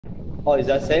Oh, is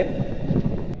that safe?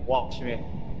 Watch me.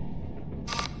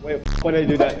 Wait, when I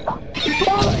do that?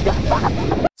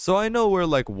 So I know we're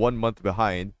like 1 month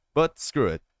behind, but screw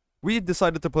it. We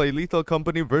decided to play Lethal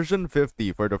Company version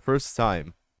 50 for the first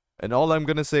time. And all I'm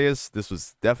gonna say is, this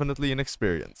was definitely an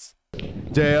experience.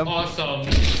 JM. Awesome.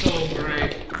 So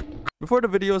great. Before the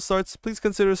video starts, please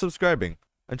consider subscribing.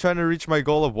 I'm trying to reach my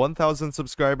goal of 1,000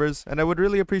 subscribers, and I would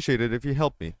really appreciate it if you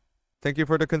help me. Thank you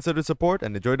for the considered support,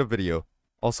 and enjoy the video.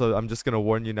 Also, I'm just gonna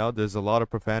warn you now, there's a lot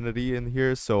of profanity in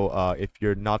here, so if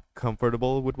you're not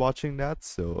comfortable with watching that,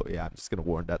 so yeah, I'm just gonna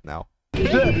warn that now. He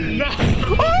did.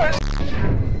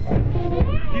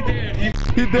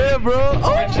 He did, bro!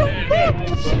 Oh,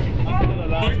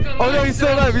 oh no, he's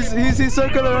still alive! He's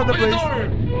circling around the place!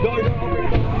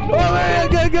 Oh man,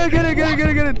 get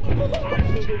it!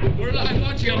 I'm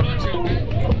launching,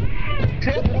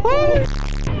 okay? Oh.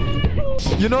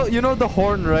 You know the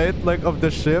horn, right? Like of the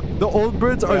ship. The old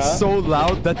birds are so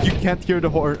loud that you can't hear the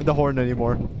horn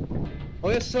anymore. Oh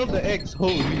yeah, sell the eggs.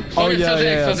 Holy. Oh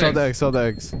yeah, sell the sell the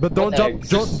eggs. But don't drop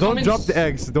the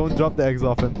eggs. Don't drop the eggs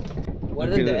often. What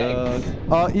are the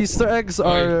eggs? Easter eggs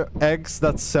are eggs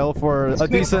that sell for a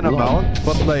decent amount,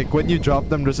 but like when you drop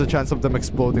them, there's a chance of them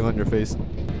exploding on your face.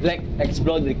 Like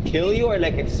explode to kill you, or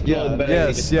like explode? By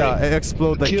Yes, yeah,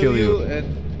 explode like kill you.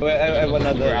 And Wait, I have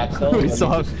another axle. We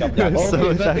saw.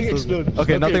 nothing exploded.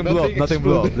 Okay, nothing blew up. Nothing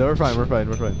blew up. We're fine.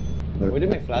 Where did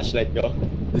my flashlight go?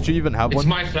 Did you even have It's one?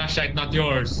 my flashlight, not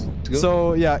yours.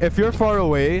 So yeah, if you're far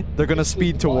away, they're gonna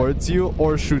speed towards you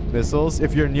or shoot missiles.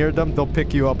 If you're near them, they'll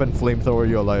pick you up and flamethrower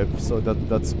you alive. So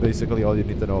that's basically all you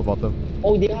need to know about them.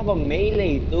 Oh, they have a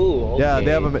melee too. Okay. Yeah,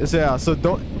 they have a so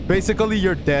don't. Basically,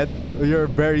 you're dead. You're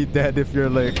very dead if you're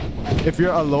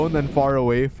alone and far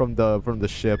away from the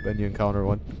ship and you encounter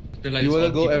one. you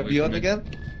wanna go Embryon again?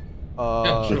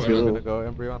 Yeah, sure. We're gonna go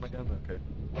Embryon again. Okay.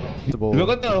 Look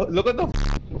at the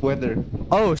weather.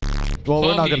 Oh, well,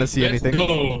 we're not gonna see Let's anything.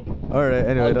 Go. All right.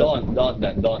 Anyway. Don't. Oh,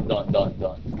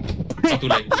 too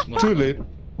late. Too late.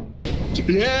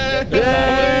 Yeah!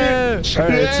 Yeah!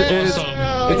 Alright,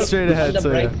 it's straight On ahead, the so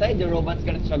bright yeah. side, the robot's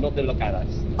gonna struggle to look at us.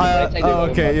 The bright side, the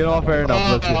Okay, robot- you know, fair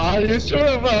enough. Are you sure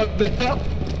about that?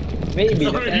 Maybe.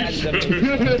 Are you sure?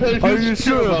 Are you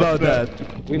sure about that?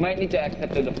 We might need to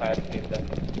access to the fireplace then.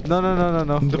 No.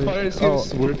 The fire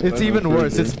escape's worse. It's even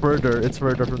worse. It's further. It's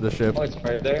further from the ship. Oh, it's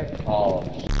further? Oh.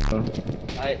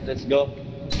 Alright, let's go.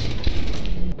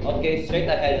 Okay, straight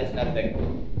ahead is nothing.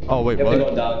 Oh wait, We have what? to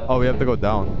go down. Oh, we have to go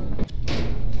down.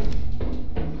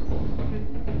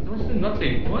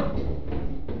 Nothing. What?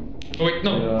 Oh wait,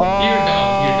 no. Here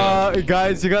down.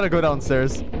 Guys, you gotta go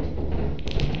downstairs.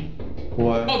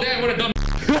 What? Oh damn, what a dumb.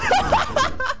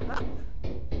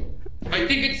 I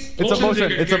think it's. It's a motion.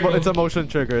 trigger. It's a motion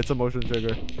trigger. It's a motion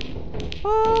trigger.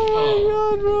 Oh my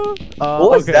god, bro.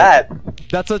 What was that?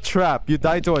 That's a trap. You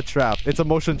died to a trap. It's a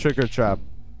motion trigger trap.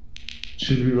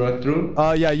 Should we run through?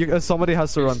 Yeah. Somebody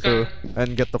has to run through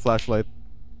and get the flashlight.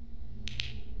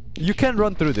 You can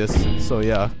run through this, so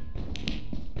yeah.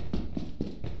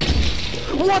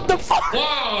 What the fuck?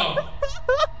 Wow!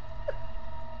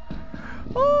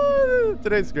 Oh,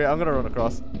 today's great. I'm gonna run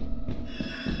across.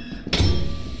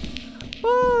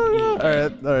 Oh,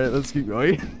 alright, let's keep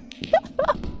going.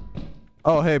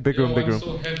 Oh, hey, big room. I'm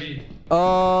so heavy.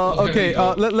 Okay,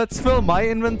 let's fill my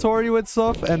inventory with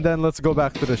stuff, and then let's go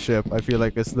back to the ship. I feel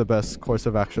like it's the best course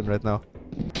of action right now.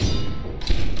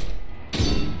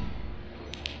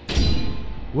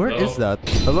 Where is that?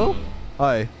 Hello?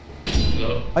 Hi.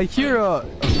 Hello? I hear a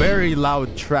very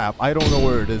loud trap. I don't know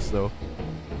where it is, though.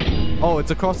 Oh,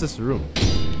 it's across this room.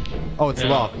 Oh, it's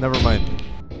locked. Never mind.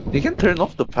 You can turn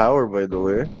off the power, by the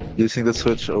way, using the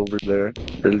switch over there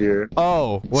earlier.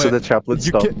 Oh, wait. So the trap would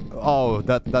stop. Oh,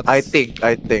 that's... I think.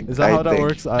 Is that how that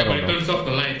works? I Yeah, don't but it know. turns off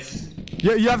the lights.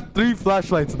 Yeah, you have 3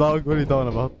 flashlights, dog. What are you talking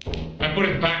about? I put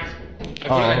it back.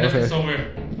 I left it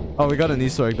somewhere. Oh, we got an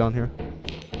Easter egg down here.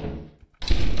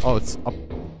 Oh, it's up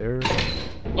there.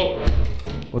 Oh,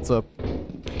 What's up?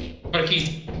 got a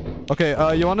key. Okay,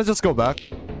 you wanna just go back?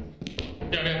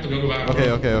 Yeah, we have to go back.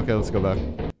 Okay, let's go back.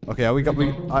 Okay,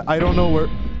 I don't know where...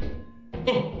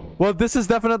 Oh, Well, this is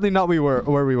definitely not where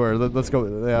we were. Let's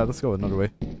go. Yeah, let's go another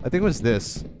way. I think it was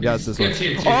this. Yeah, it's this one.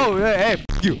 Oh, hey, f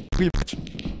you. Bitch.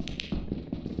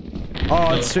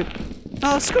 Oh, it's shit.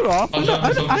 Oh, screw off.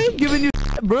 I ain't giving you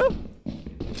shit, bro.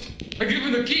 I give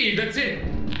him the key. That's it.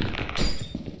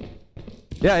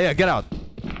 Yeah, get out.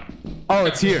 Oh,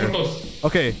 it's here. Photos.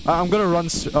 Okay, I'm gonna run.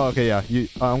 Oh, okay, yeah.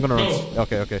 I'm gonna run. Go.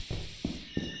 Okay.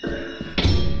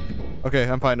 Okay,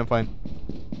 I'm fine.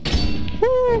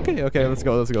 Woo, okay, let's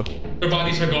go. Their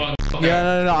bodies are gone. Okay.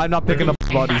 Yeah, no, I'm not picking up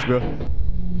bodies, bro.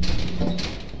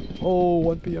 Oh,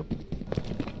 1 p.m.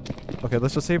 Okay,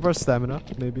 let's just save our stamina,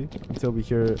 maybe, until we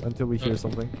hear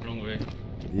something. Wrong way.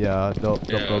 Yeah, they'll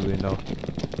Yeah. probably know.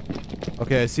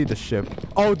 Okay, I see the ship.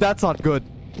 Oh, that's not good.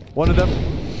 One of them.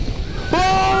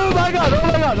 Oh my god! Oh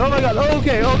my god! Oh my god!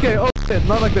 Okay, okay, oh shit!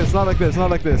 Not like this! Not like this! Not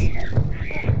like this!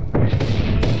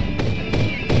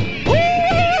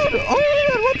 Oh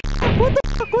my god! What the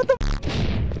fuck? What the fuck?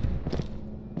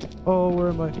 Oh, where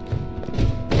am I?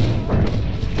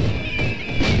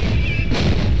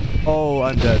 Oh,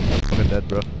 I'm dead. I'm dead,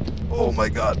 bro. Oh my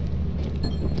god!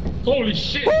 Holy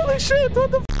shit! Holy shit!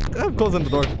 What the fuck? I'm closing the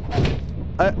door.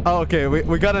 Oh, okay,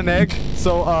 we got an egg.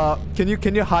 So can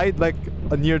you hide like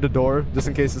near the door just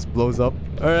in case this blows up?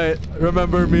 All right,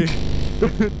 remember me.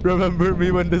 Remember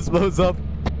me when this blows up.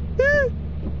 Oh,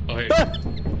 hey.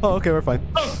 Oh, okay, we're fine.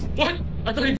 Oh, what?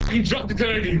 I thought he fucking dropped it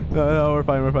already. No, we're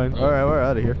fine. We're fine. All right, we're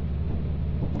out of here.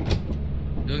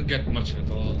 Don't get much at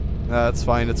all. That's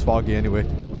fine. It's foggy anyway.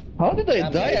 How did I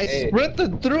die? I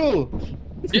sprinted through.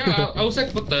 Yeah, I was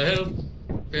like, what the hell?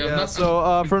 Okay, I'm Yeah. not-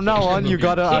 So from now on, you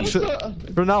gotta actually.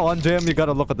 What's From now on, JM, you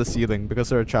gotta look at the ceiling because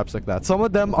there are traps like that. Some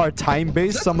of them are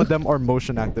time-based. Some of them are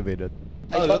motion activated.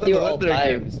 I Oh, thought that's they were the all Wonder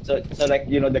times. So like,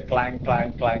 you know, the clang,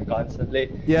 clang, clang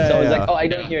constantly. Yeah, So I was yeah. like, oh, I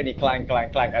don't hear any clang, clang,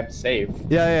 clang. I'm safe.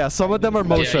 Yeah. Some of them are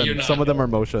motion. you're not. Some of them are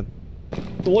motion.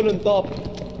 The one on top.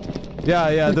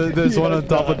 Yeah. There's one on Yes,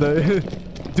 top of the.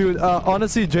 Dude,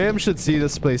 honestly, JM should see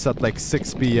this place at like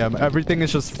 6 p.m. Everything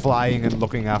is just flying and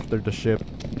looking after the ship.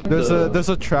 There's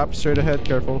a trap straight ahead.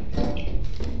 Careful.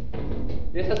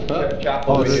 There's a trap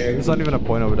Oh, over here. there's not even a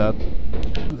point over that.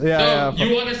 Yeah. So,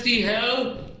 you wanna see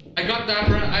hell? I got the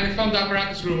I found the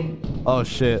apparatus room. Oh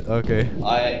shit. Okay.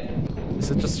 I.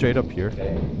 Is it just straight up here?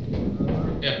 Okay.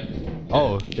 Yeah.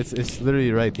 Oh, it's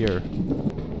literally right here.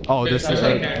 Oh, this is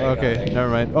Okay. okay. Never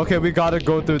mind. Okay, we gotta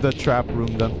go through the trap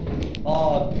room then.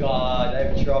 Oh god, I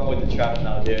have trouble with the trap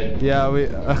now, dude. Yeah, we.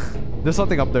 There's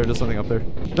something up there. There's something up there.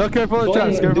 No, careful of Go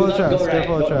traps. in, Careful do of not traps. go right,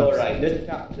 Careful of don't go traps. right.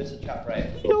 There's a trap right.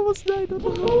 He almost died.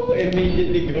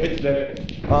 Immediately go in there.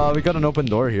 We got an open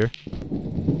door here.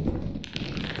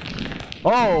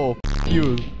 Oh,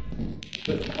 you.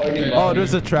 Oh,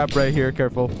 there's a trap right here.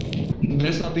 Careful.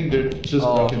 There's nothing there. It's just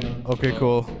Oh, broken. okay,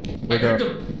 cool. I heard the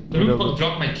loot We're bug the-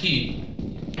 dropped my key.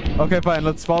 Okay, fine.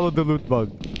 Let's follow the loot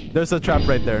bug. There's a trap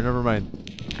right there. Never mind.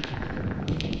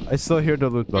 I still hear the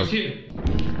loot Oh, bug. here.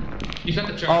 He's at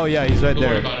the trap. Oh yeah, he's right Don't worry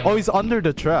there. about it. Oh, he's under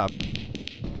the trap.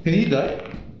 Can he die?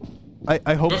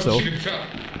 I hope Go so. shoot the trap.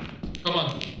 Come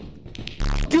on.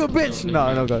 You bitch!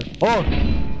 No, no, God. Oh!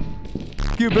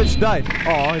 You bitch, die!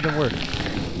 Oh, it didn't work.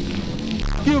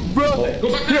 You bro!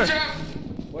 Go back to Here. the trap.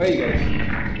 Where are you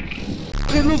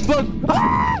going? It look bug!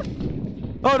 Ah!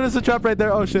 Oh, there's a trap right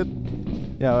there. Oh shit.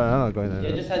 Yeah, well, I'm not going Yeah,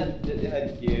 there. just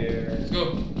head here. Let's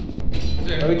go.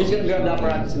 Are we just gonna grab the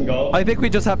apparatus and go? I think we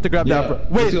just have to grab Yeah, the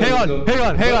Wait, let's go, hang let's on, go. hang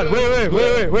on, hang on. Wait.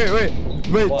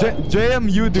 Wait, What? JM,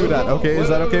 you do that, okay? Is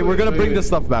that okay? We're gonna bring the wait.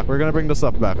 stuff back. We're gonna bring the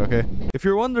stuff back, okay? If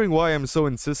you're wondering why I'm so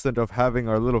insistent of having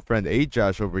our little friend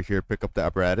Ajash over here pick up the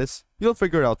apparatus, you'll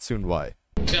figure out soon why.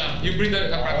 Yeah, you bring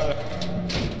the apparatus back.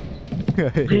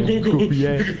 Goofy,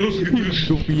 yeah.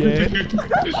 Goofy, yeah.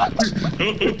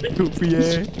 Goofy,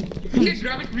 yeah. Please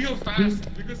grab it real fast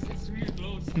because it's really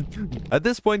close. At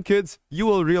this point, kids, you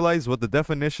will realize what the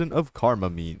definition of karma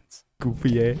means.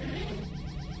 Goofy, yeah.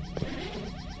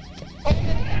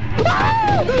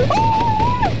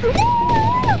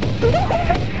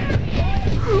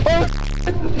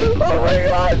 Oh my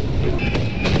god!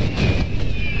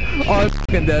 Oh, I'm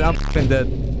fucking dead. I'm fucking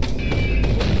dead.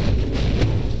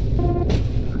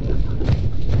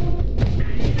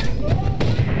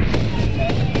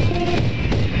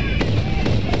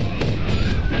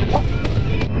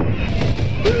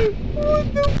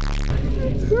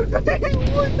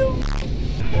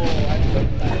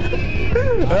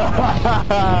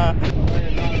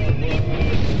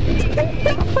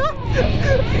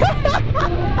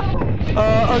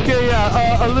 Okay,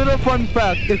 yeah, a little fun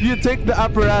fact. If you take the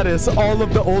apparatus, all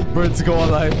of the old birds go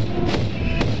alive.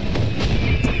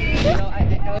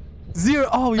 Zero.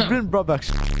 Oh, we've been brought back.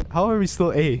 How are we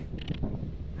still A?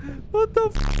 What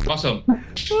the f? Awesome.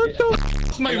 What the f?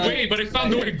 It's my way, but I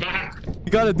found the way back.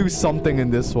 You gotta do something in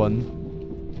this one.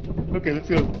 Okay, let's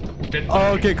go.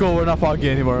 Oh, okay, cool. We're not foggy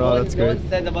anymore. Oh, that's No great. one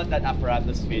said about that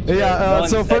apparatus feature. Yeah, no one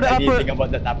so for said the anything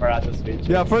about that apparatus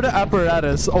feature. Yeah, for the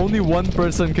apparatus, only one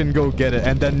person can go get it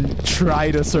and then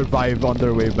try to survive on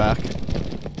their way back.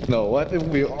 No, what if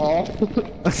we all?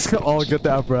 All get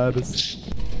the apparatus.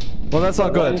 Well, that's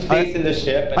not One good. face in the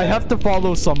ship. And I have to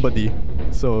follow somebody.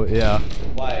 So, yeah.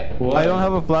 Why? I don't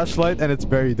have a flashlight and it's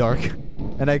very dark.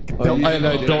 And I don't. you I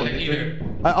don't don't. Either.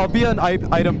 I'll be an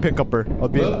item pick-upper. I'll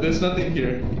be. Well, there's nothing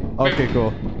here. Okay,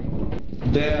 cool.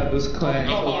 Damn, this client.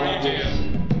 How far are you,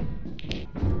 JM?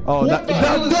 Oh, What the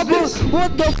hell is double. this?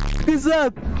 What the f is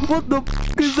that? What the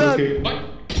f is that? Okay. What?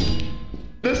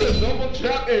 There's a double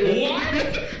trap area.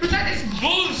 What? That is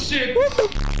bullshit! What the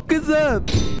f is that?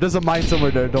 There's a mine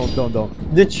somewhere there. Don't.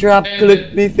 The trap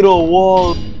clipped me through a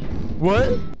wall.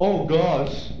 What? Oh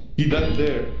gosh. He died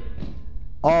there.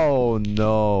 Oh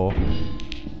no.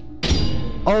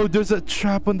 Oh, there's a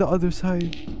trap on the other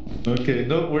side. Okay,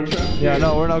 no, we're trapped. Yeah, here.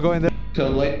 no, we're not going there. Can I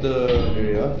light the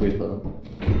area? Wait, hold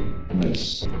on.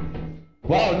 Nice.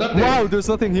 Wow, nothing. Wow, there's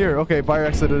nothing here. Okay, fire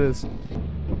exit it is.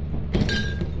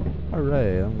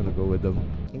 Alright, I'm gonna go with them.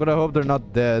 I'm gonna hope they're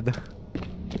not dead.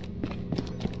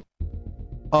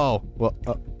 Oh, well,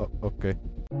 okay.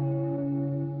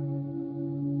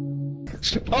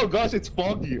 Oh gosh, it's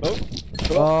foggy. Oh.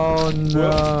 Oh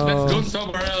no. Let's go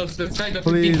somewhere else. Let's try the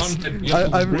Please. 1500.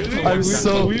 Yeah. I'm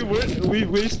so... We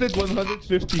wasted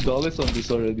 $150 on this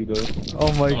already though.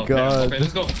 Oh my Oh, god. Okay,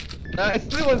 let's go. Nah, it's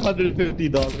still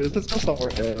 $150. Let's go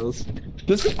somewhere else.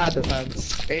 Let's go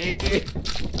Adamants. Hey.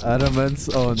 Adamants?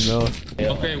 Oh no.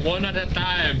 Okay, one at a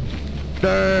time.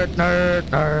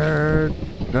 Nerd.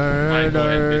 Alright, go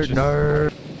ahead,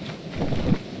 bitches.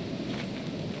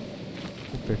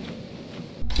 Okay.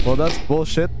 Well, that's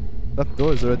bullshit. That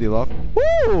door is already locked.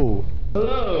 Woo!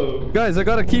 Hello. Guys, I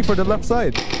got a key for the left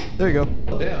side. There you go.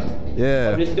 Damn.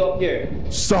 Yeah. Just go up here.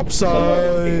 Stop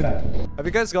sign. Have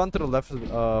you guys gone to the left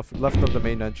of the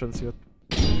main entrance yet?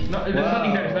 No, there's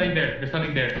nothing there. There's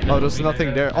nothing there. There's nothing there. Oh, there's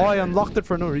nothing there. Oh, I unlocked it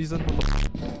for no reason. What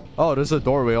the f. Oh, there's a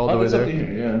doorway all the way there's there.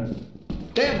 something here, yeah.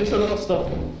 Damn, there's a lot of stuff.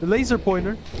 The laser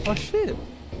pointer. Oh shit.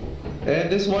 And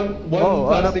this one Oh,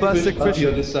 and a plastic fish fish. on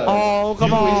the other side. Oh,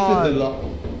 come you on. wasted the lock.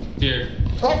 Here.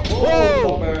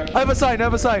 Whoa! I have a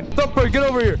sign. Thumper, get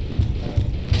over here.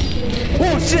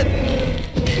 Oh shit!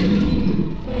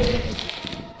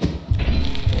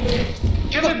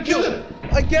 Kill him!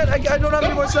 I don't have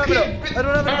any more stamina. I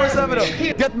don't have any more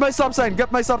stamina. Get my stop sign.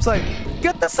 Get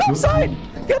the stop sign.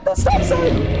 Get the stop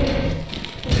sign.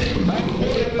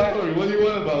 What do you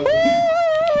want about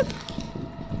it?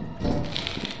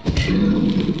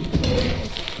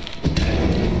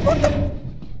 What the?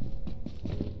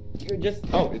 You're just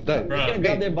Oh, it died. Bruh. gonna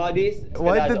grab their bodies.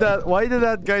 Why did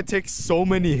that guy take so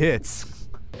many hits?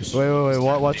 Wait,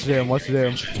 watch them.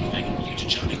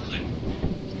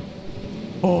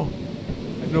 Oh,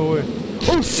 no way.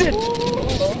 Oh shit!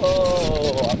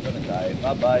 Oh, I'm gonna die.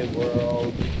 Bye bye,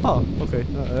 world. Oh, okay.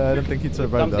 I don't think he'd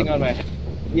survive Something that. on my head.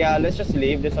 Yeah, let's just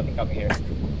leave. There's something coming here.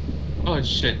 Oh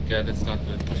shit, yeah, that's not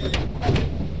good.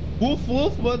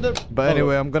 Wolf, mother. But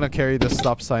anyway, I'm gonna carry the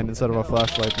stop sign instead of a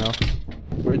flashlight now.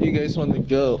 Where do you guys want to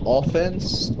go?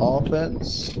 Offense.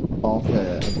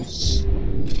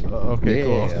 Okay,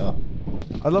 cool. Yeah.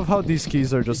 I love how these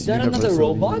keys are just Is that universal. another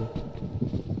robot?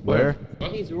 Where?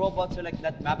 These robots are like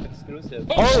that map exclusive.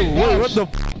 Oh, Oh, shit, wait, gosh. what the?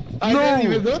 I No! didn't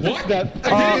even notice What? that.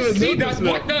 I didn't see that.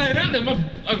 What the hell?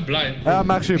 I'm blind.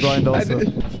 I'm actually blind also.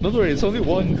 Don't worry, it's only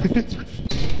one.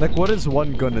 Like, what is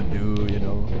one gonna do, you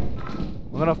know?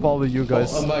 I'm gonna follow you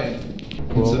guys. Oh, mine.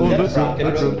 Cool. So Oh, that's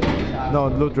loot room. rocket. No,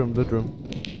 loot room.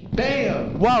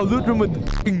 Damn. Wow, loot room with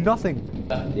f***ing nothing.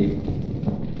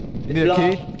 You need a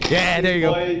key? Yeah, there you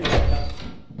go.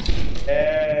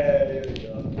 There you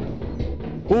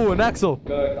go. Ooh, an axle.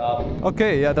 Going up.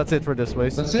 Okay, yeah, that's it for this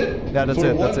place. That's it? Yeah, that's For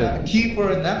it, what? that's it. Key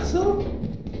for an axle?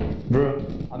 Bro.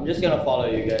 I'm just gonna follow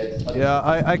you guys. Yeah,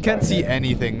 I can't see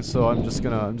anything, so I'm just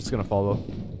gonna follow.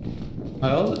 I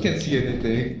also can't see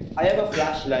anything. I have a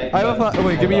flashlight. I have a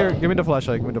wait, give me Hold the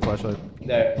flashlight.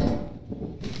 There.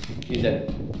 Use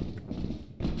it.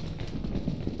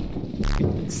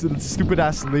 Stupid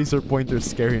ass laser pointer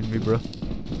scaring me, bro.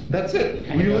 That's it.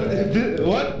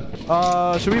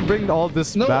 What? Should we bring all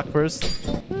this No. back first?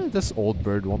 This old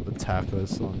bird won't attack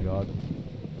us. Oh god.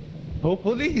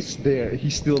 Hopefully he's there.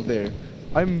 He's still there.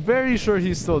 I'm very sure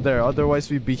he's still there. Otherwise,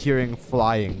 we'd be hearing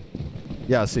flying.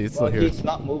 Yeah, see, it's still Well, here. he's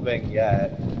not moving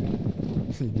yet.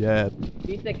 Yeah.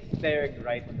 He's like staring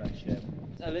right at that ship.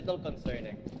 It's a little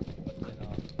concerning. But, you know.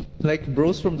 Like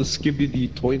bros from the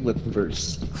Skibidi toilet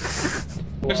verse.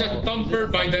 There's a thumper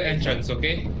by the entrance,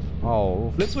 okay?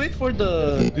 Oh. Let's wait for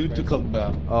the dude to come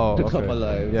back. Oh. To Okay. come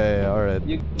alive. Yeah. All right.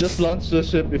 You Just launch the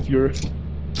ship if you're.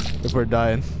 If we're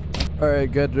dying. All right,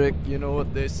 Gedrick. You know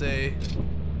what they say.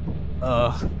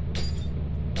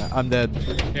 I'm dead.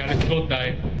 Yeah, let's both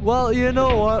die. Well, you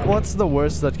know what? What's the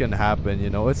worst that can happen?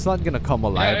 You know, it's not gonna come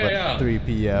alive Yeah. at 3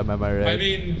 p.m. Am I right? I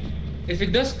mean, if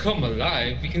it does come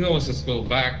alive, we can always just go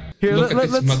back. Here, Look at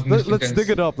this let's magnificence. dig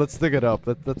it up. Let's dig it up.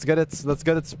 Let's get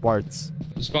its parts.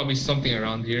 There's probably something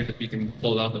around here that we can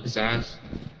pull out of his ass.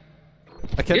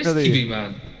 I can't This really TV,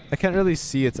 man. I can't really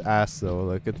see its ass though.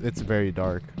 Like it's very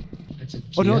dark. It's a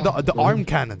Oh no, GL, the bro. arm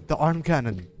cannon. The arm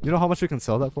cannon. You know how much we can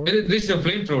sell that for? This is the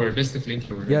flamethrower. This is the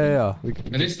flamethrower. Yeah.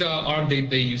 And this is the arm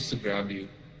they used to grab you.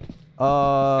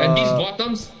 And these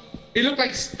bottoms, they look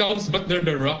like stubs, but they're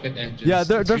the rocket engines. yeah,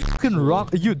 they're It's really fucking cool.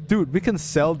 rock. Dude, we can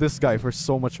sell this guy for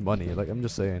so much money. Like I'm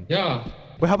just saying. Yeah.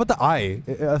 Wait, how about the eye?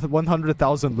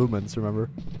 100,000 lumens. Remember?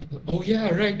 Oh yeah,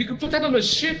 right. We could put that on the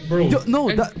ship, bro. No,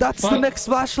 And that's the fuck- next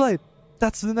flashlight.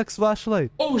 That's the next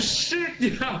flashlight. Oh shit!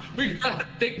 Yeah, we gotta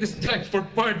take this guy for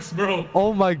parts, bro.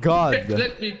 Oh my god.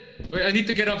 Let me. Wait, I need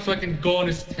to get up so I can go on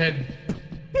his head.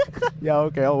 Yeah,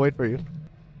 okay, I'll wait for you.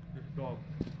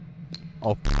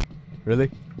 Oh, really?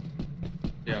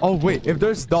 Yeah. Oh wait, if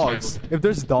there's dogs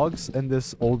and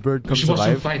this old bird We comes should watch them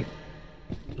alive. fight.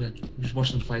 We should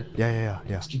watch them fight. Yeah.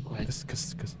 Let's keep quiet.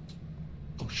 Cause.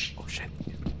 Oh shit. Oh shit.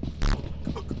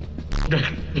 Do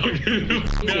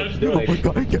Oh my it.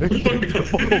 god. Get it.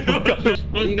 Oh my god.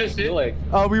 What are you guys doing?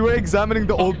 We were examining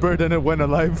the old bird and it went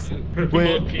alive.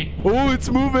 Wait. Okay. Oh, it's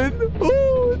moving.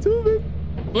 Oh, it's moving.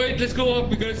 Wait, let's go up.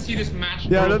 We gotta see this match.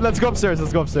 Yeah, bro. let's go upstairs.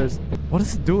 Let's go upstairs. What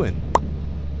is it doing?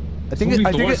 I think moving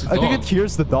it towards the it dog.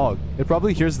 hears the dog. It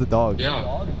probably hears the dog.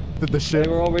 Yeah. The shit. They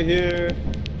were over here.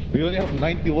 We only have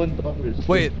 $91.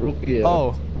 Wait. Yeah.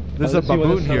 Oh, there's a Unless you wanna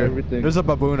baboon sell here. everything. There's a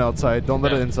baboon outside. Don't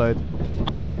let Yeah. it inside.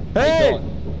 I Hey! don't.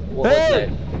 What's Hey!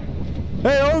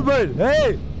 Hey, old bird!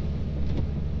 Hey!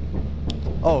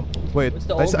 Oh, wait. What's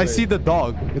the I old see bird? the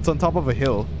dog. It's on top of a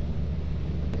hill.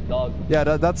 that? Dog. Yeah,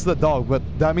 that's the dog, but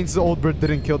that means the old bird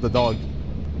didn't kill the dog.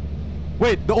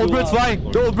 Wait, the old Too bird's loud.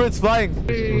 flying! The old bird's flying!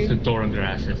 Close the door on their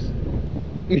asses. Oh,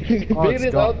 Bait it's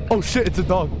it gone. out. Oh shit, it's a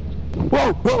dog.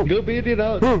 Whoa, whoa! Go bait it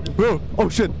out. Whoa, whoa. Oh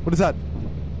shit, what is that?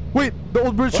 Wait, the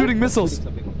old bird's shooting missiles.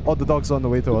 Something. Oh, the dog's on the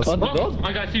way to us. On the Oh, dog?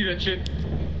 I gotta see that shit.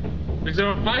 Is there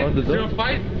a fight? On the Is there a dog?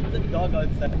 fight? The dog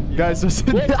outside. Guys,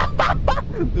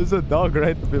 there's a dog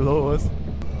right below us.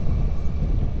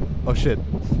 Oh shit.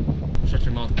 Shut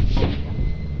your mouth.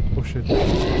 Oh shit.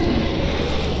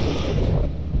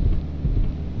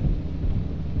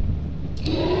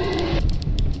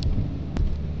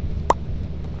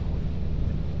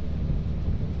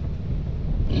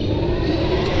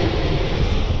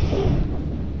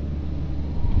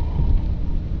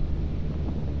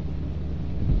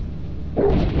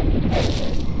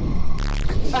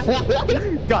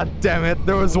 God damn it,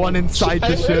 there was one inside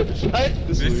the ship.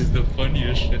 This is the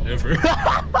funniest shit ever.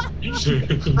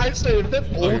 I say if that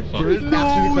old fuck. bird No,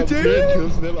 actually comes Jay. and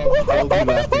kills them, I'll be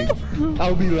laughing.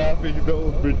 I'll be laughing if the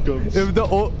old bird comes. If the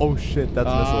old oh shit, that's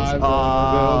missiles. no,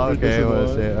 Ah, the old bird okay, doesn't well,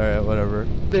 want. shit. Alright, whatever.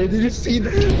 Did you see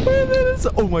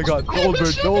that? Oh my god, the old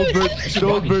bird, the old bird, the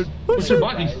old bird. Oh What's your shit.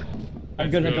 body? I'm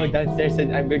gonna go downstairs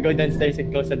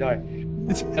and close the door.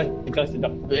 Close the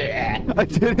door. I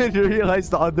didn't realize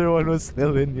the other one was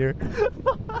still in here. By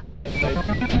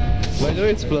the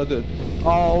way, it's flooded.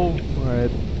 Oh,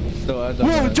 alright. So I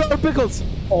Whoa, jar of pickles!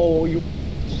 Oh, you.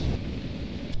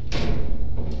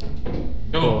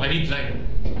 No, I need like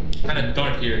kind of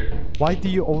dark here. Why do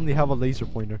you only have a laser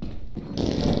pointer?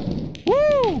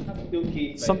 Woo!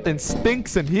 Something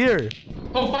stinks in here.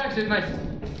 Oh, fire shit, nice.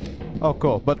 Oh,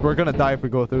 cool. But we're gonna die if we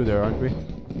go through there, aren't we?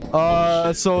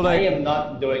 So I like, am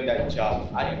not doing that job.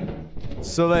 I am.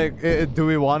 do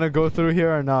we want to go through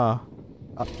here or nah?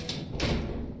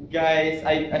 Guys,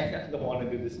 I don't want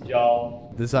to do this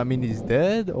job. Does that mean he's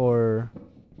dead or?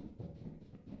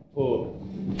 Oh.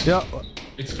 Yeah.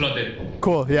 It's flooded.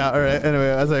 Cool. Yeah. All right. Anyway,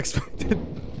 as I expected.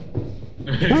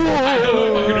 Okay.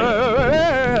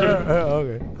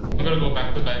 Okay. I'm gonna go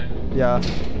back to bed. Yeah.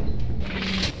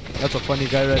 That's a funny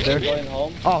guy right there. Going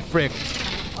home? Oh frick.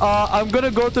 I'm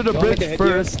gonna go to the want me bridge to hit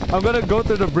first. I'm gonna go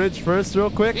to the bridge first, real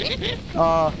quick.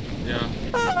 Yeah.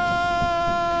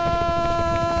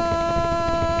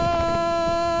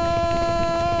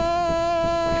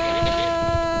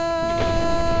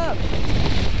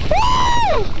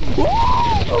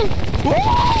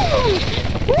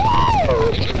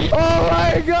 Oh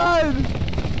my god!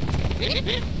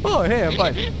 Oh, hey, I'm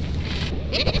fine. Get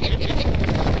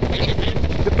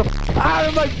the f out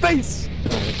of my face!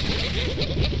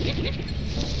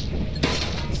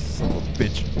 Son of a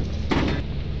bitch.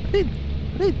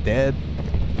 Are they dead?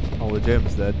 Oh, the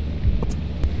gem's dead.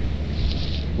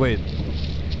 Wait.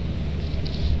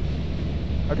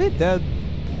 Are they dead?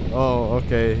 Oh,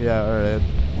 okay, yeah, alright.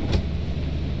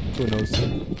 Who knows?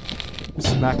 Who's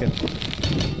smacking?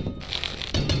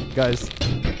 Guys.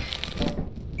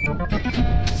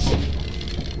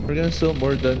 We're gonna sell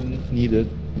more than needed.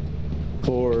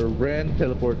 For Ren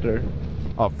teleporter.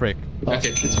 Oh, frick. That's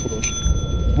it. It's full.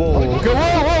 Whoa, okay,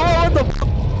 whoa, what the f-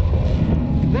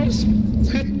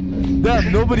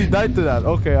 Damn, nobody died to that.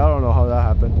 Okay, I don't know how that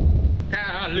happened.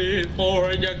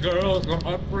 California girls are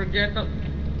unforgettable.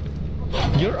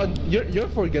 You're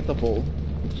forgettable.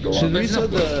 Should we That's sell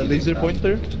not the laser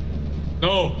pointer?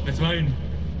 No, it's mine.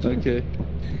 Okay.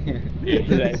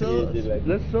 Let's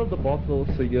sell the bottles,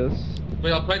 I guess.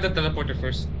 Wait, I'll play the teleporter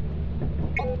first.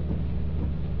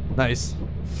 Nice.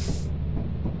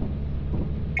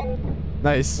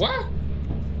 Nice. What?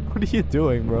 What are you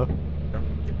doing, bro?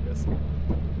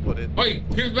 Put it. Oi,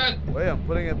 give back! Wait, I'm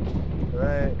putting it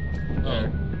right. Oh.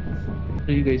 What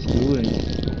are you guys doing?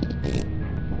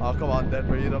 Oh, come on,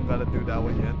 Denver. You don't gotta do that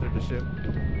when you enter the ship.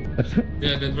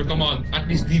 Yeah, Denver, come on. At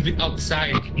least leave it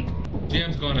outside.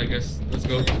 JM's gone, I guess. Let's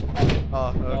go. Oh,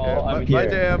 okay. No, I'm Bye,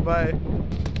 here. JM. Bye.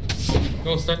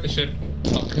 Go start the ship.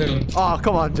 I'll kill him. Oh,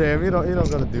 come on, JM. You don't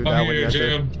gotta do that Come when you here,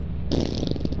 enter.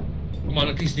 JM. Come on,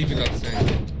 at least leave it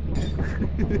outside.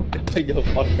 Yo,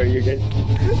 fuck are you guys?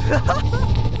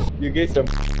 You guys are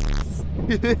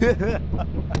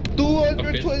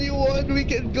 221. We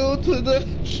can go to the.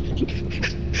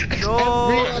 No,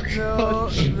 Back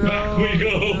we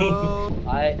go.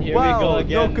 Alright, here Wow, we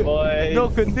go again, boys. no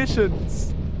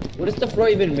conditions. What is the floor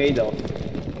even made of?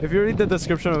 If you read the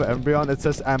description of Embryon, it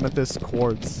says amethyst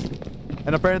quartz.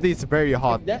 And apparently it's very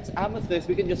hot. If that's amethyst,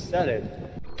 we can just sell it.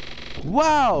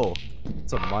 Wow!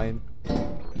 It's a mine.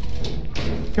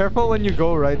 Careful when you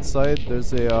go right side.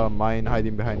 There's a mine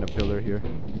hiding behind a pillar here.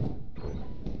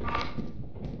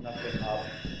 Nothing up.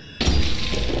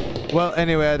 Well,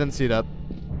 anyway, I didn't see that.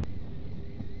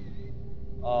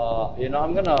 You know,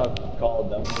 I'm gonna call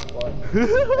them before.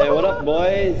 Hey, what up,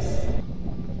 boys?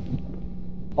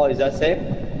 Oh, is that safe?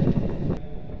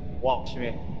 Watch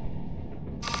me.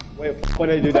 Wait, when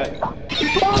did I do that?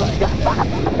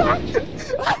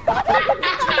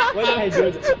 When did I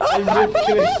do that? I missed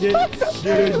this shit,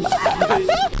 dude.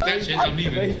 That shit, I'm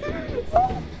leaving.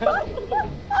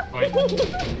 Fine.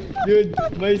 Dude,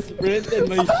 my sprint and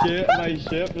my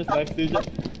ship was next to each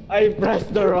other. I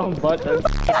pressed the wrong button.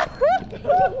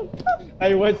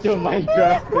 I went to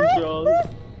Minecraft controls.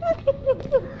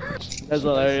 That's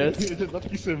hilarious. You know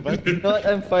what?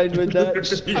 I'm fine with that.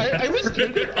 I was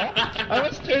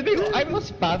turning off. I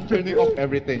was spam turning off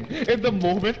everything. And the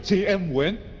moment JM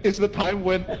went, is the time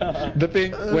when the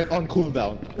thing went on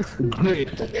cooldown. Great.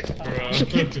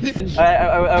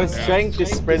 I was trying to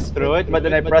sprint through it, but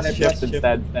then I pressed shift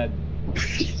instead.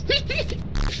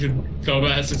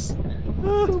 Dumbasses.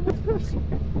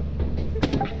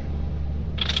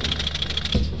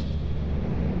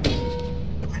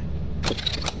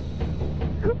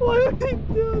 Why would he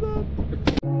do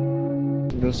that?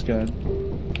 No scan.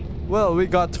 Well, we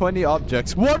got 20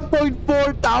 objects.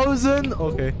 1.4 thousand?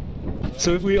 Okay.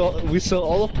 So if we sell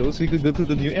all of those, we could go to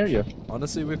the new area.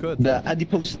 Honestly, we could. The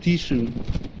adipose tissue.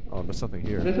 Oh, there's something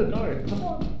here. There's a door. Come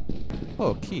on.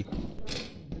 Oh, key.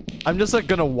 I'm just like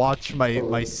gonna watch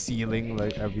my ceiling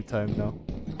like every time now.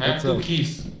 I have two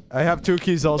keys. I have 2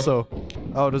 keys also.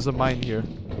 Oh, there's a mine here.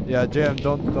 Yeah, Jam,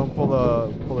 don't pull a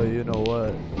you know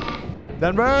what.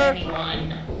 Denver!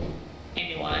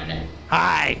 Anyone?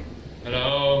 Hi!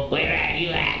 Hello. Where are you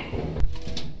at?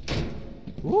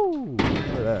 Woo!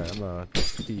 Alright, I'm gonna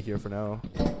just be here for now.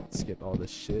 Skip all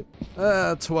this shit.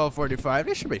 12:45.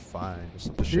 It should be fine. Just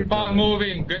let the shit Keep on run.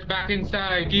 moving. Get back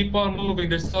inside. Keep on moving.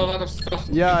 There's a lot of stuff.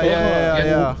 Yeah.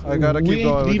 I gotta keep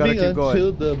going. We gotta keep going.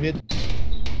 Until the mid.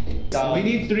 We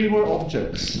need 3 more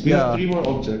objects. We Yeah. have 3 more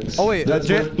objects. Oh wait, That's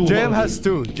worth Jam 200. has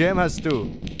 2. Jam has 2.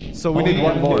 So we Oh, need yeah,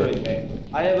 one more. Do it, man.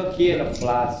 I have a key and a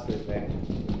flask with me.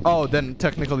 Oh, then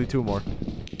technically 2 more.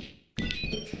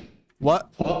 What?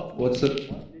 Oh, what's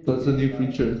it? What's the new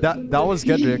feature? That was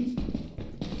Gedrick.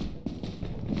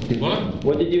 What?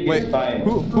 What did you guys Wait, find?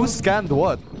 who scanned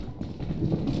what?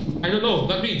 I don't know.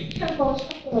 Not me.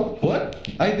 What?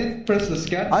 I didn't press the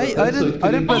scan. I button, so didn't-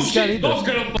 I didn't Oh press scan shit! either. Those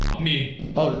gonna fuck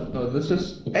me. Oh, no, let's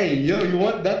just. Hey, yo, you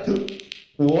want that too?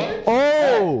 What?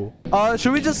 Oh!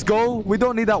 Should we just go? We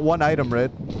don't need that one item,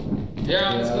 right?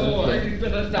 Yeah, let's go. I need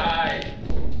to die.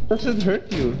 Doesn't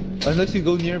hurt you unless you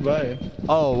go nearby.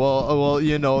 Oh, well,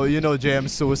 you know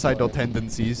JM's suicidal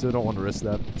tendencies, so I don't want to risk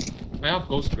that. I have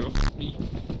ghost girl. Me.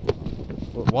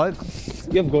 What?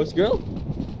 You have Ghost Girl?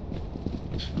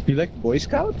 You like Boy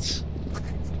Scouts?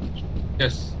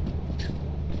 Yes.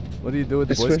 What do you do with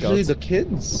the Boy Especially Scouts? the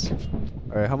kids.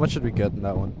 Alright, how much should we get in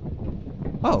that one?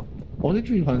 Oh, Only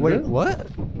 300. wait, what?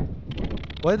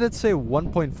 Why did it say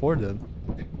 1.4 then?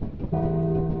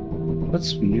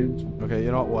 That's weird. Okay, Okay,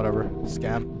 you know what? Whatever.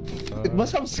 Scam. It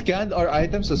must have scanned our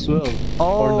items as well.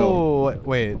 Oh, Or no?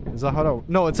 wait. Is that how to...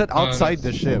 No, it said outside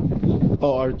the ship.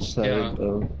 Oh, outside.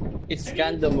 Yeah. It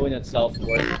scanned the moon itself. You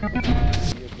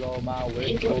blow my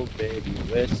whistle,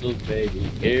 baby,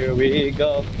 here we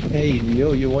go. Hey,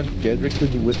 yo, you want Gedrick to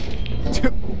do it?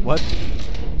 What?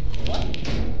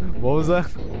 What was that?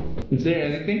 Is there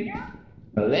anything?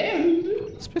 Hello?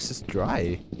 This place is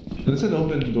dry. There's an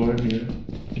open door here.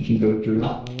 You can go through.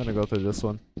 I'm gonna go through this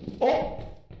one. Oh!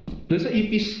 There's an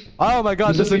E-piece. Oh my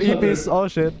god, there's an There's a piece E-piece. Oh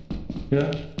shit.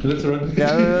 Yeah, let's run.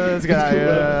 Yeah, let's go.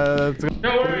 Let's go.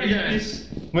 Don't worry, guys.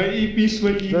 My E-piece,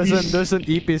 my E-piece. There's an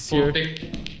E-piece here.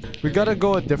 We gotta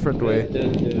go a different way.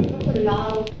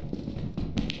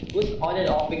 Who's on and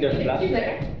offing their flash?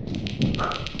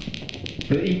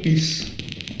 The E-piece.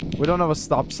 We don't have a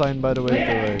stop sign, by the way,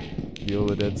 to like deal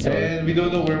with it. So. And we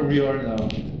don't know where we are now.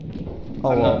 Oh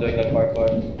I'm well. not doing that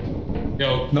parkour.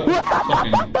 Yo, No.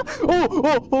 fucking.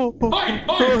 Oh! Oi!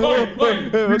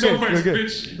 Okay, Jump first, okay.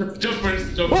 bitch. Jump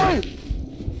first, jump Oi! first.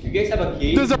 You guys have a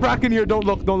key? There's a bracken here. Don't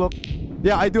look. Don't look.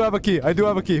 Yeah, I do have a key.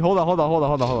 Hold on.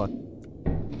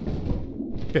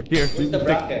 Okay, here. Where's the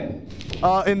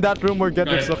bracket? In that room where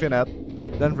Gedrick's Guys. looking at.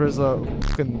 Denver's a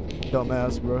fucking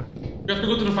dumbass, bro. We have to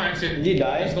go to the fire exit. Did he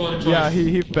die? There's no other choice. Yeah,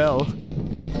 he fell.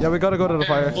 Yeah, we gotta go to the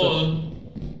fire exit. Full.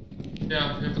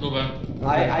 Yeah, we have to go back.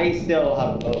 I still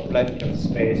have plenty of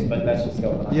space, but let's just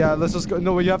go. Yeah, let's just go.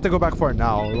 No, you have to go back for it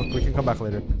now. Look, we can come back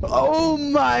later. Oh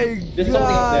my There's something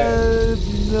up there. god!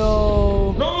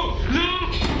 No. No! No!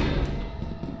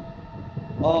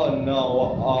 Oh no,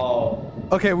 oh.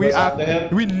 Okay, What's after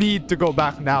him? we need to go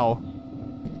back now.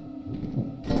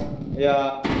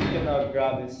 Yeah, you can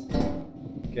grab this.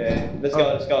 Okay, let's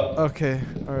go. Okay,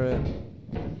 alright.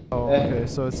 Oh, Eh. okay,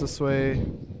 so it's this way.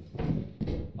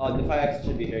 Oh, the fire exit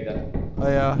should be here then. Oh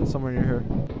yeah, somewhere near here.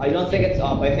 I don't think it's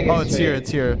up, I think it's Oh, it's here,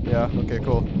 it's here. Yeah, okay,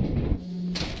 cool.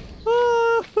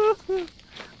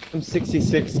 I'm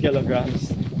 66 kilograms.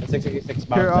 66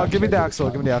 pounds. Here, give me the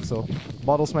axle,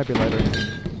 Bottles might be lighter.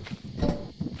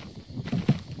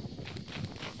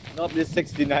 Nope, this is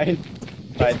 69.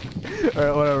 Fine.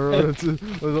 Alright, whatever.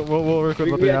 We'll work with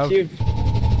what We we have. achieved.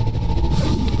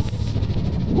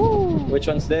 Which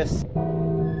one's this?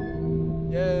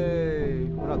 Yay!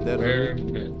 We're not dead. Where?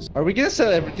 Are we gonna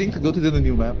sell everything to go to the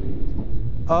new map?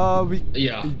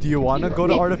 Yeah. Do you wanna go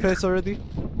to Artifice already?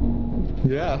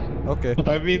 Yeah. Okay.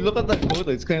 I mean, look at that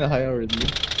quota. It's kind of high already.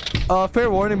 Fair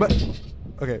warning, but...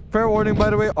 Okay, fair warning, by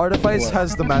the way, Artifice What?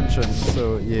 has the mansion,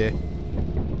 so yeah.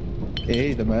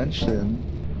 Hey, the mansion.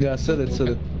 Yeah, sell it.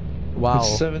 Wow.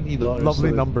 It's $70.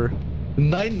 Lovely number.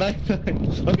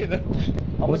 999. Okay, now.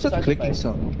 How What's much that is clicking Artifice?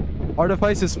 sound?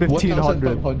 Artifice is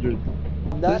 1500.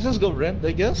 1,500. Let's just go rent,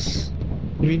 I guess.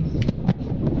 I mean,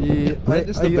 Yeah, Rent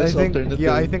is the best think, alternative.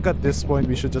 yeah, I think at this point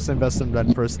we should just invest in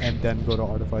rent first and then go to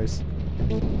Artifice.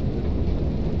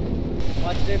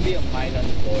 Watch there be a mine on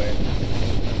the floor.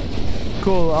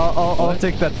 Cool, I'll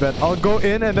take that bet. I'll go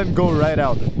in and then go right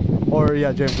out. Or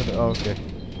yeah, James. Oh, okay.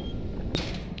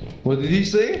 what did he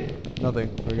say?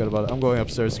 Nothing. Forget about it. I'm going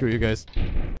upstairs. Screw you guys.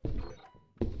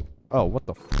 Oh, what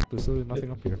the f? There's literally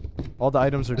nothing up here. All the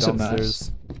items are It's a mask.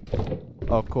 downstairs.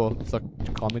 Oh, cool. It's like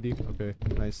comedy. Okay,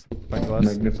 nice. Fine glass.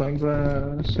 Magnifying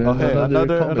glass. Oh, hey,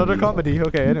 another comedy. comedy.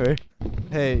 Okay, anyway.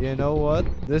 Hey, you know what?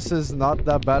 This is not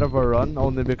that bad of a run,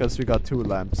 only because we got 2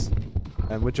 lamps.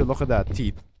 And would you look at that?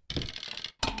 Teeth.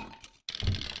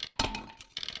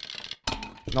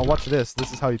 Now watch this.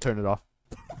 This is how you turn it off.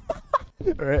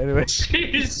 Alright, anyway.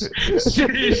 Jeez!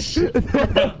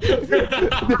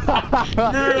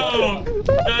 Bro!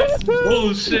 That's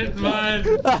bullshit, man!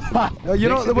 You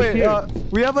know, Exit is wait, here.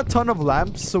 we have a ton of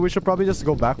lamps, so we should probably just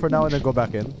go back for now and then go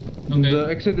back in. Okay. The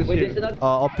exit is Wait, here. is it not?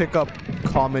 I'll pick up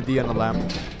comedy and a lamp.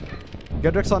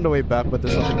 Gedrick's on the way back, but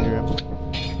there's nothing near him.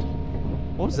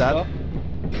 What was that?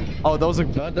 Oh, that was a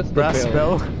No, that's the brass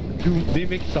bell. bell. They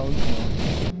make sounds now.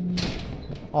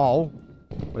 Oh.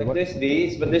 Wait, Like what? there's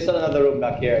these, but there's still another room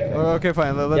back here. I think. Okay,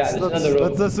 fine. Yeah, Let's there's another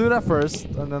room. let's do that first,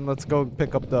 and then let's go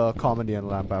pick up the comedy and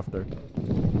lamp after.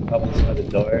 Oh, there's another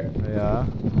door. Yeah.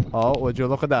 Oh, would you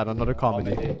look at that? Another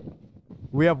comedy.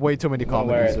 We have way too many Don't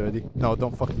wear comedies it. already. No,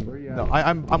 don't fucking. No,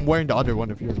 I'm wearing the other one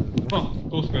if you're. Oh,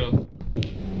 cool girl.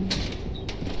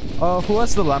 Who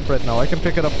has the lamp right now? I can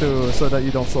pick it up too, so that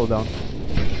you don't slow down.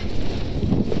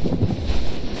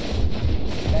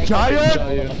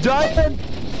 Giant! Giant!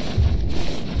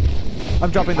 I'm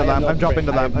dropping the lamp. I'm dropping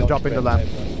the lamp. I'm dropping the lamp.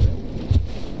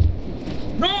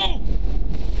 No!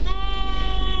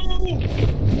 No!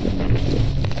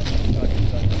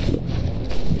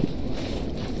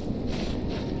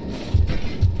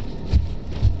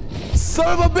 Son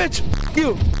of a bitch! Fuck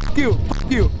you! Fuck you! Fuck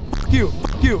you! Fuck you!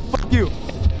 Fuck you! Fuck you!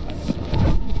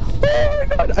 Oh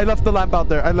my god! I left the lamp out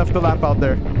there. I left the lamp out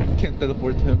there. Can't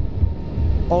teleport him.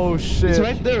 Oh shit. It's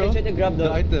right there, oh. Try to grab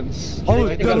The items. Oh,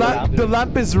 Try to the grab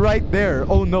lamp is right there.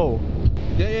 Oh no.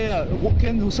 Yeah.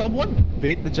 Can someone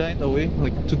bait the giant away,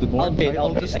 like to the north?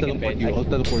 I'll just teleport you. I'll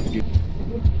teleport you.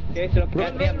 Okay, so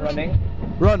currently I'm running.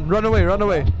 Run away, run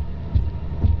away.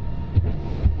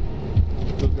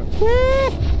 Woo!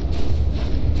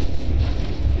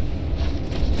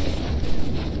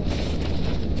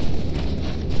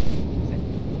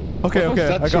 Okay, What was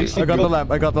that I got chasing the you?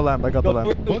 lamp. I got the lamp.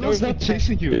 What was that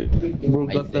chasing you? Bro,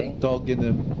 I got that think. dog in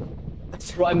him.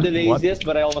 Bro, I'm the laziest,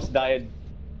 but I almost died.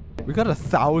 We got I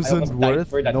 1,000 almost died worth?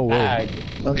 for that No way. tag.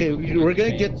 Okay, we're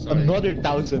gonna get another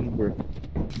 1,000 worth.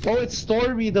 Oh, it's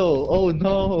Stormy though. Oh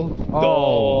no.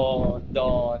 Oh.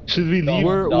 Don't. Should we leave?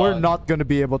 We're not gonna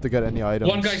be able to get any items.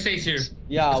 One guy stays here.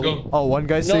 Yeah, Let's go. Oh, one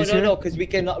guy No, stays here? no, because we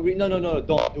cannot. No,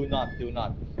 do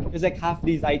not. Because like half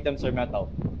these items are metal.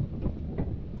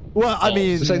 Well, I Oh,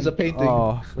 mean... besides the painting.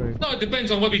 Oh, sorry. No, it depends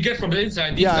on what we get from the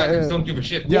inside. These Yeah, guys yeah. don't give a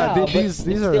shit. Yeah, but these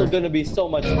it's are... still gonna be so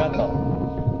much metal.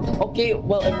 Okay,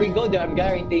 well if we go there, I'm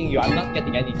guaranteeing you, I'm not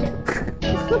getting anything.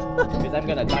 Because I'm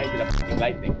gonna die to the fucking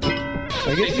lightning.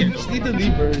 I guess you just need to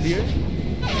leave earlier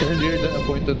than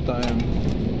appointed time.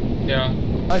 Yeah.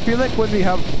 I feel like when we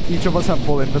have... Each of us have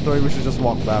full inventory, we should just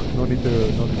walk back. No need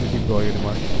to keep going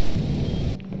anymore.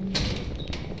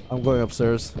 I'm going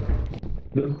upstairs.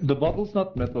 The bottle's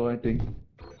not metal, I think.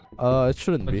 It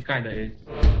shouldn't But be. it kinda is.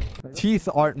 Teeth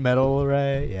aren't metal,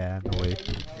 right? Yeah, no way.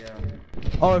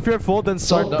 Yeah. Oh, if you're full, then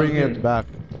start down bringing here. it back.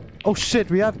 Oh shit,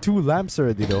 we have 2 lamps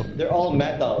already though. They're all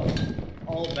metal.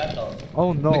 All metal.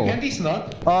 Oh The no. candy's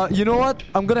not. You know what?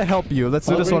 I'm gonna help you. Let's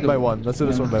do I'll this bring one by them. one. Let's do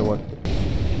this one by one.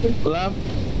 Lamp,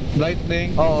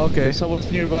 lightning. Oh, okay. There's someone's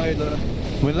nearby.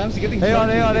 When lamp's getting Hang on,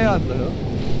 shot, hang on, hang on. what the hell?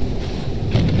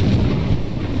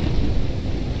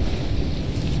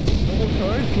 Double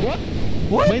charge? What?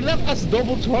 What? My lamp has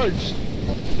double charge.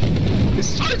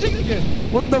 It's charging again.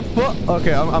 What the fuck?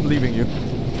 Okay, I'm leaving you.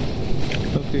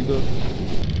 Okay, go.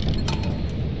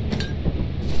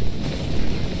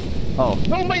 Oh.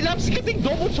 No, my lamp's getting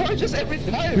double charges every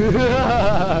time.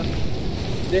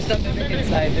 There's a mimic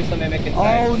inside. There's a mimic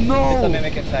inside. Oh no! There's a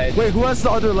mimic inside. Wait, who has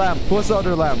the other lamp? Who has the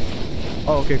other lamp?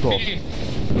 Oh, okay, cool.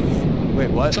 Wait,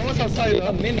 what? Someone's outside. There's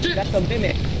a mimic. That's a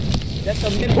mimic. That's a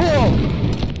mimic. Whoa!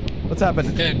 What's happened?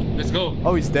 Okay, let's go.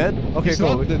 Oh, he's dead? Okay, He's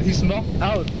cool. knocked dead. He's knocked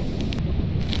out.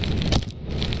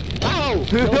 Ow!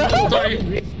 Sorry.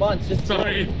 Response. Just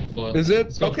Sorry. Is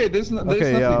it? Okay, there's no. There's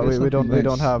Okay, yeah, nothing, there's we don't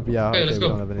nothing. have, yeah, Okay, okay, let's we go.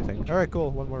 don't have anything. Alright,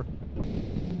 cool, one more.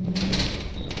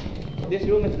 This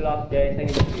room is locked, guys. I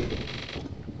need the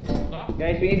key.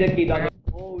 Guys, we need the key. Dog.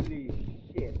 Holy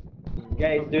shit.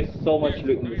 Guys, there's so much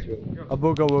loot in this room. A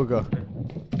booga wooga.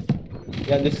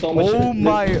 Yeah, there's so much Oh loot.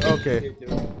 my, okay.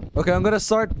 Okay, I'm gonna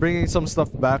start bringing some stuff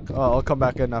back. I'll come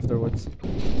back in afterwards.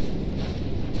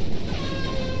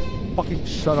 Fucking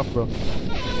shut up, bro.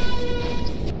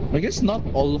 I guess not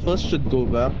all of us should go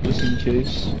back just in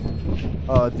case.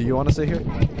 Do you want to stay here?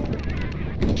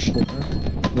 Sure.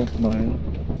 Don't mind.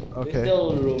 There's Okay.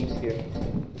 still rooms here.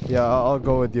 Yeah, I'll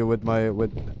go with you with my,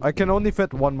 I can only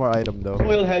fit one more item though.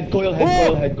 Coil head, coil head,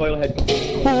 Oh! coil head, coil head.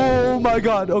 Oh my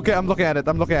god. Okay, I'm looking at it.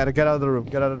 Get out of the room.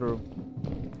 Get out of the room.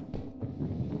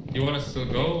 You want us to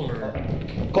go or?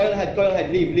 Coil head,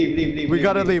 leave. We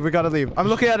gotta leave. I'm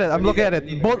looking at it.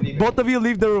 Leave it. Both of you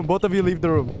leave the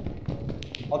room.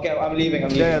 Okay, I'm leaving.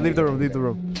 Yeah, leave the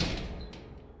room.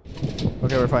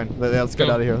 Okay, we're fine. Let's get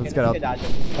Go. out of here. Let's get out. Get out.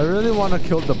 I really want to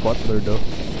kill the butler though.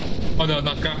 Oh no,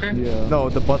 nutcracker? Yeah. No,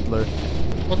 the butler.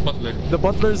 What butler? The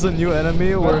butler is a new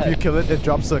enemy where if What? you kill it, it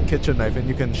drops a kitchen knife and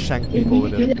you can shank people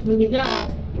with it.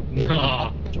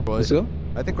 Ah. Boys, Let's go.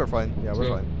 I think we're fine. Yeah, we're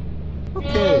Go. fine.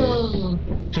 Okay.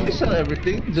 Should we sell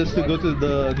everything just to go to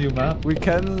the new map? We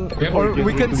can, Yeah, or we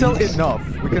we can can sell please. enough.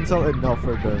 We can sell enough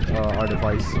for the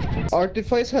artifice.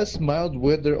 Artifice has mild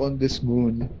weather on this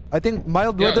moon. I think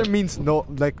mild Yeah. weather means no,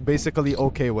 like basically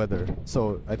okay weather.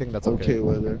 So I think that's okay. Okay,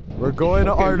 weather. We're going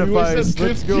to artifice.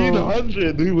 Let's go.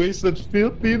 1500. We wasted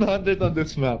 1500 on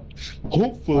this map.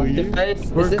 Hopefully.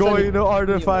 We're going to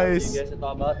artifice.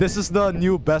 This is the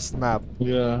new best map.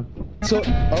 Yeah. So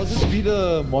I'll just be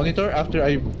the monitor after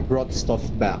I brought stuff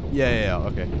back. Yeah,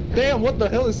 okay. Damn, what the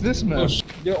hell is this map? Oh, sh-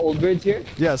 There are old birds here?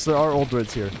 Yes, there are old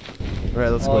words here.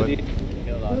 Alright, let's Oh, go. dude.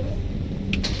 Kill us.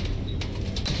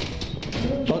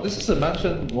 Oh, this is a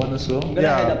mansion one as well. I'm gonna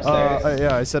head upstairs.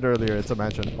 Yeah, I said earlier it's a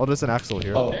mansion. Oh, there's an axle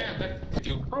here. Oh. Damn, that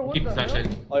you keep flashing.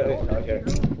 Oh, okay.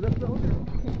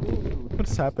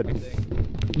 What's happening?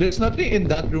 There's nothing in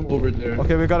that room over there.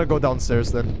 Okay, we gotta go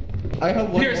downstairs then. I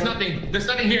have one Here's more. nothing. There's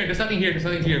nothing here. There's nothing here. There's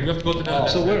nothing here. We have to go to the.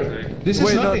 So where? This is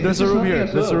Wait, no, nothing. there's This a is room nothing here.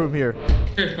 as There's a well. room here.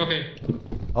 Here, okay.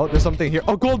 Oh, there's something here.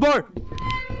 Oh, gold bar!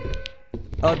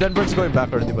 Denver's going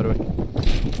back already, by the way.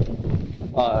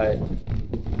 Alright.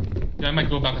 Yeah, I might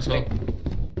go back as well.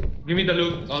 Give me the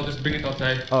loot. I'll just bring it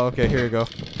outside. Oh, okay, here you go.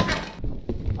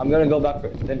 I'm gonna go back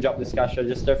first, then drop this cash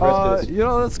register first. 'Cause You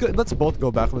know, let's go. Let's both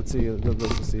go back. Let's see.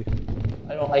 Let's see.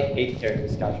 I hate carrying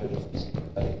this cash register.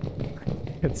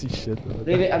 Can't see shit.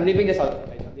 I'm leaving this out.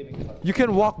 I'm leaving this out. You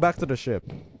can walk back to the ship.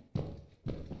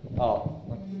 Oh.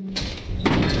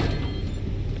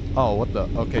 Oh, what the?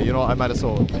 Okay, you know, I might as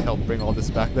well help bring all this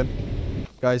back then.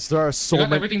 Guys, there are so You got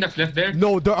many. everything that's left there?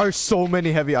 No, there are so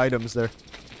many heavy items there.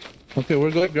 Okay,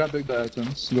 we're going grabbing the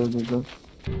items. Go, go, go.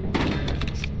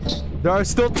 There are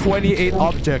still 28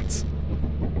 objects.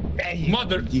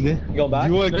 Mother. Go back?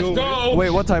 Let's go. Wait,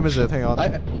 what time is it? Hang on.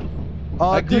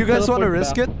 I Do you could guys want to teleport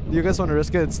risk back. it? Do you guys want to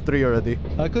risk it? It's 3 already.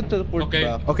 I could teleport Okay.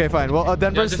 back. Okay, fine. Well,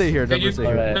 Denver, Yeah, just- stay here. can Denver, you stay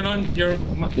here. Alright. Turn on your Yeah.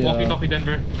 walkie-talkie,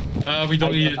 Denver. We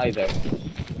don't need it. Either.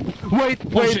 Wait,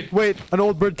 Oh, shit. wait. An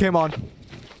old bird came on.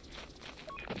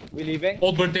 We leaving?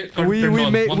 Old birthday.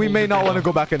 We may not want to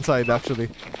go back inside actually.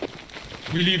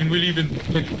 We leaving.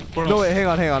 Like, for No, us. wait, hang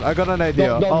on. I got an idea.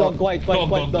 Dog, I'll- quiet,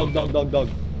 Dog, dog.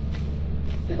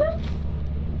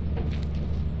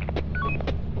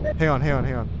 Hang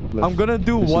on. I'm gonna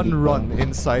do one run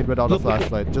inside without a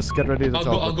flashlight. Just get ready to I'll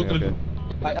teleport go me, to the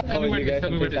okay? Tell me where you it is. guys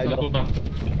Tell me where it is. can I'll take go back.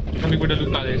 Tell me where the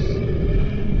loot pad is.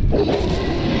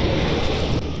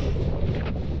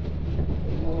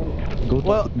 Go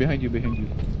Well- behind you, behind you.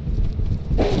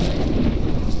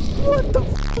 What the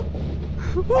f?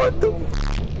 What the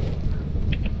f?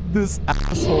 This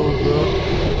asshole, bro.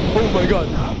 Oh my god.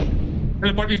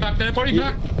 Teleport me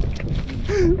back.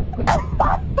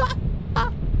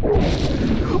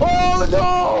 Oh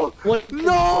no! What?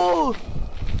 No!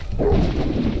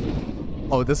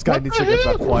 Oh, this guy needs to get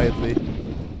back quietly.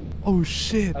 Oh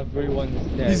shit. Everyone's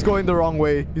dead. He's going the wrong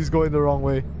way. He's going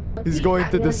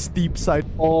to the steep side.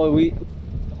 Oh,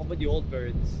 how about the old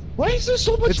birds? Why is there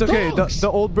so much It's okay. dogs? The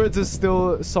old birds is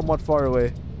still somewhat far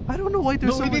away. I don't know why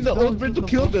there's No, so we much need the dogs. old bird to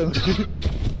kill them.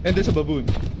 And there's a baboon.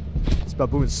 This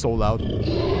baboon is so loud.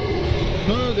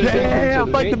 No, there's Yeah, a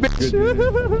fight the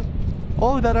bitch.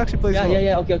 Oh, that actually plays well.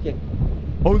 Yeah, okay.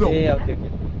 Oh no. Yeah, okay.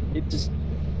 It just...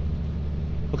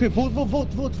 Okay, vote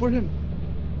for him.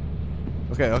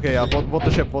 Okay, yeah. Vote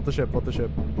the ship.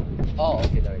 Oh,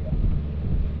 okay, there we go.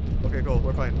 Okay, cool.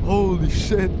 We're fine. Holy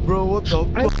shit, bro. What the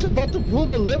I fuck? was about to pull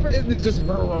the lever and it just...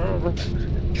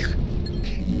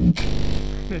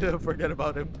 Forget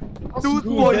about him. Good.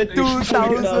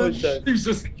 2.2000.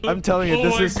 Jesus. I'm telling you, Oh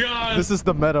my God. this is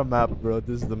the meta map, bro.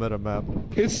 This is the meta map.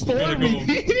 It's stormy.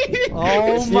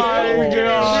 Oh my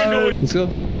god. Let's go.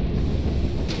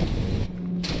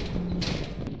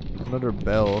 Another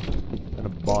bell and a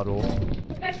bottle.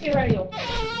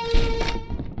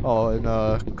 Oh, and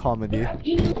a comedy.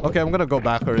 Okay, I'm gonna go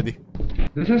back already.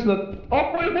 This is the...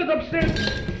 Operator upstairs!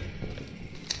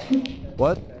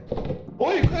 What?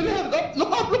 Oh, you can have that!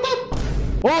 Look up!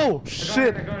 Oh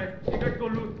shit!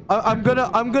 I'm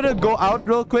gonna go out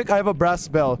real quick. I have a brass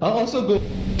bell. I'll also go.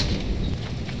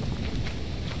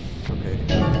 Okay.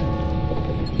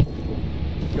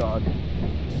 God.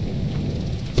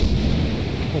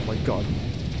 Oh my god.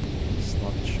 It's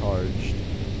not charged.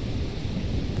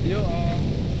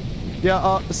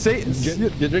 Yeah,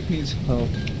 Jedrick needs help.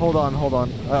 hold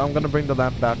on. I'm gonna bring the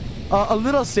lamp back. A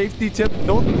little safety tip,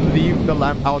 don't leave the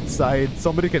lamp outside.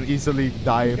 Somebody can easily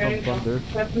die from thunder.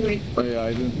 Oh yeah,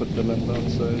 I didn't put the lamp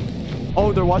outside.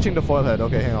 Oh, they're watching the foil head.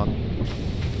 Okay, hang on.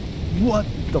 What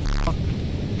the fuck?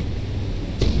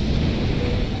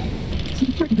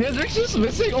 Jedrick's just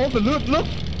missing all the loot, look!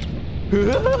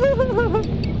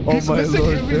 Oh He's my missing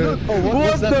lord. every man. loot. Oh, What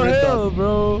what's that the red hell, dot?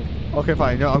 bro? Okay,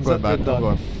 fine. Yeah, I'm going that back. red I'm dot?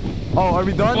 going. Oh, are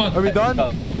we done? What? Are we done?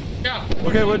 Yeah.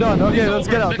 Okay, we're done. Okay, It's let's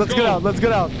over. get out. Let's get go. out. Let's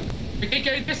get out. We can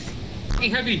carry this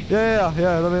fucking heavy. Yeah.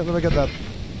 Let me get that.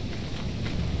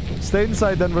 Stay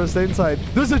inside, Denver. Stay inside.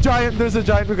 There's a giant. We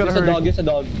gotta There's a hurry.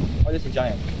 dog. Oh, there's a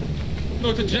giant. No,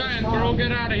 it's a giant, bro.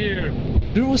 Get out of here.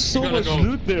 There was so We gotta much go.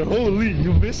 loot there. Holy,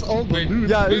 you missed all the Wait. loot.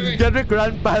 Yeah, Wait. Gedrick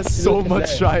ran past so Look at much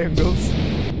that. triangles.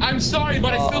 I'm sorry,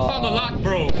 but I still found a lot,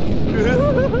 bro.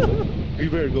 We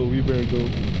better go.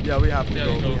 Yeah, we have to Yeah,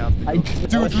 go. we go. We have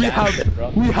to go. Dude, bro.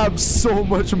 we have so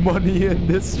much money in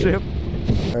this ship.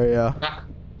 Oh yeah. Ah,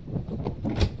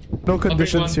 No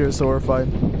conditions one. here, so we're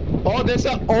fine. Oh, there's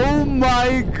a... Oh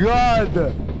my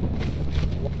god!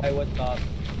 I would not.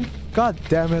 God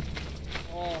damn it.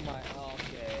 Oh my,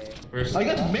 okay. where's... I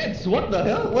got meds. What the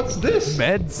hell? What's this?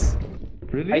 Meds?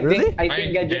 Really? I think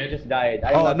I'm Gadget dead. just died.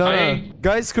 Oh, no, no. I-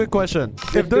 Guys, quick question.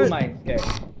 There's two mines. Okay.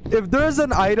 If there's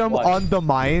an item What? on the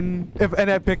mine, and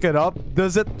I pick it up,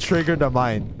 does it trigger the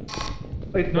mine?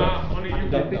 Wait, Nah, only you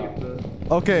Don't can.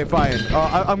 know. Okay, fine.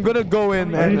 I'm gonna go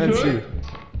in and see.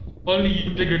 Only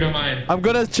you trigger the mine. I'm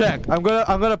gonna check. I'm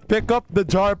gonna pick up the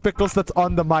jar of pickles that's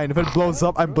on the mine. If it blows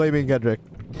up, I'm blaming Gedrick.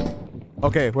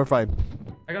 Okay, we're fine.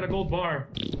 I got a gold bar.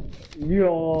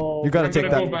 Yo. You gotta I'm take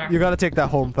gonna go that. back. You gotta take that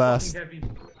home fast. Heavy.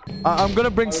 I'm gonna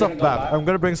bring Are we stuff gonna go back. back? I'm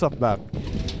gonna bring stuff back.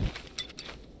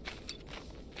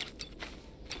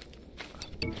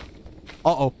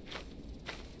 Uh-oh.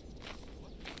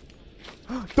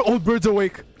 The old bird's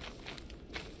awake.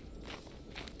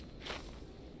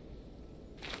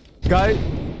 Guy.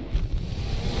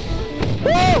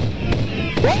 Whoa!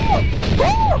 Whoa!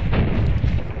 Whoa!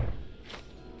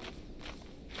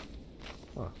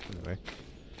 Oh, anyway.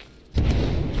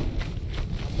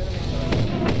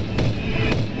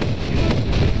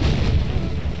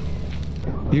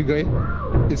 You guys?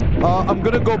 It's, I'm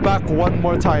gonna go back one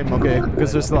more time, okay?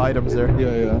 Because there's still items there.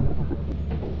 yeah, yeah.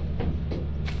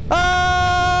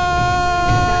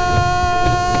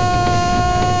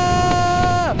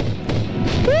 Ah!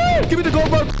 Woo! Give me the gold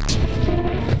bar.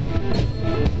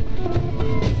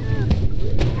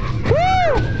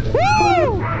 Woo!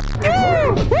 Woo! Woo!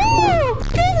 Woo!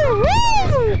 Woo!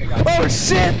 Oh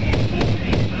shit!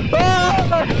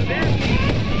 Ah!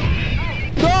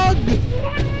 Dog!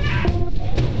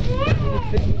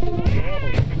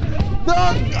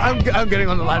 Dog! I'm getting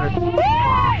on the ladder.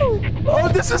 Oh,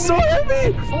 this is so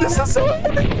heavy! This is so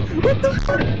heavy! What the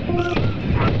fuck?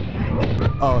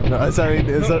 Oh no, sorry.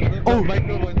 Is that? Oh,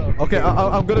 okay.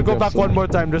 I'm gonna go back one more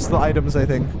time. Just the items, I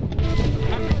think.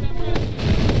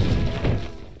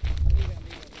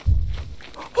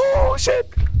 Oh shit!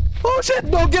 Oh shit!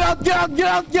 No, get out! Get out! Get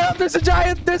out! Get out! There's a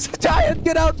giant! There's a giant!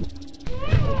 Get out!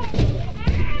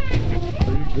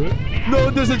 No,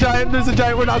 there's a giant! There's a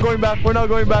giant! We're not going back! We're not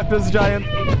going back! There's a giant!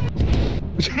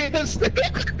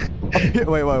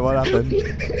 Wait, what happened?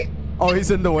 Oh,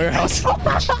 he's in the warehouse.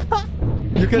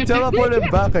 You can teleport him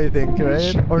back, I think,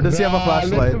 right? Or does he have a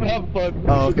flashlight? Let him have fun.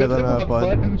 Oh, okay, Let then him have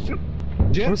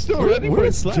fun. Jen's still ready for where's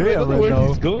his slap. Jay I don't know right where now?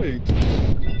 he's going.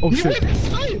 Oh He shit! went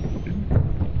inside.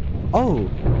 Oh,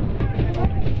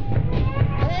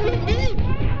 Follow me.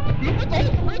 Look at all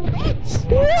the red dots.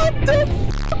 what the?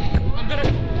 I'm gonna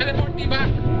teleport me back.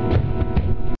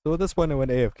 So at this point, I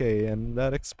went AFK, and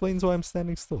that explains why I'm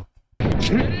standing still.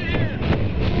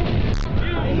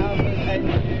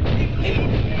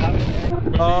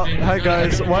 Hi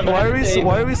guys. Why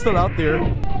are we still out there?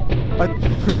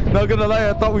 Not gonna lie,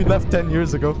 I thought we left 10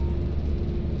 years ago.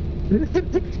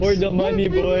 For the money,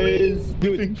 boys.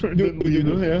 Dude,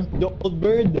 Yeah. the old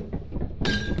bird.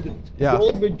 Yeah. The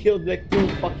old bird killed like 2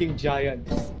 fucking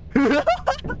giants.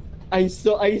 I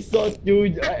saw,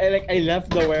 dude. I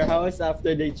left the warehouse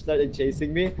after they started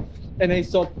chasing me, and I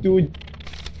saw 2.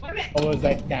 I was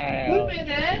like, damn.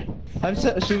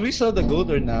 Should we sell the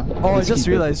gold or not? Oh, I just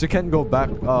realized we can't go back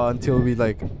until we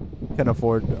like can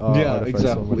afford. Yeah, artifacts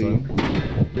exactly. one more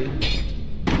time.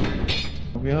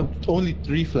 We have only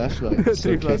 3 flashlights.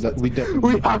 Three Okay, flashlights. that we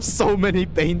definitely. We have so many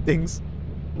paintings.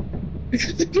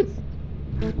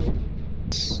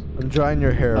 I'm drying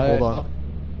your hair. Hold on.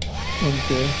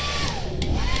 Okay.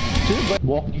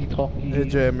 Walkie-talkie. Hey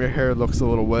Jam, your hair looks a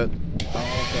little wet.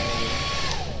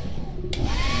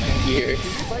 Years.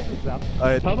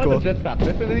 Alright, How about cool. the jetpack?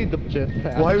 Definitely the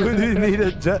jetpack. Why would we need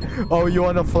a jet? Oh, you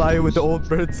wanna fly with the old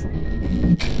birds?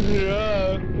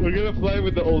 Yeah, we're gonna fly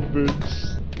with the old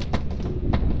birds.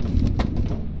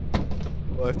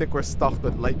 Well, I think we're stocked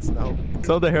with lights now.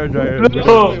 So the hair dryer. Wait,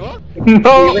 what? Even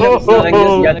if it's not like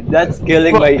this, that's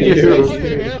killing my Oh, ears.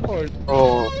 your airport.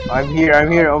 Oh, I'm here.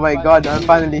 Oh my god, I'm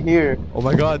finally here. Oh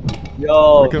my god.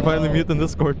 Yo. We can finally mute in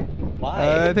Discord.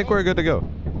 Why? I think we're good to go.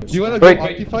 Do you wanna go Wait.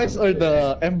 Artifice or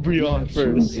the Embryon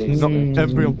first? No,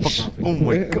 embryo. Oh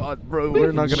my god, bro.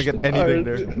 We're not gonna get anything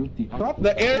there. Drop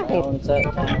the air hole.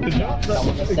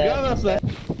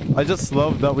 I just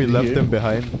love that we left him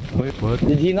behind. What?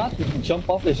 Did he not jump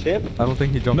off the ship? I don't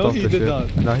think he jumped No, off he the did ship.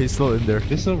 not. No, he's still in there.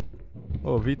 There's so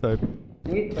Oh, V-type.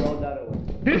 We throw that away.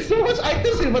 There's so much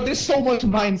items there, but there's so much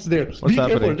mines there. What's Be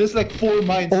careful, happening? there's like 4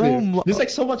 mines there. There's like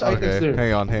so much items Okay, there.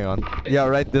 hang on. Yeah,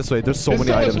 right this way. There's so There's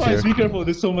many so items much mines. here. Be careful,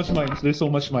 there's so much mines. There's so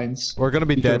much mines. We're gonna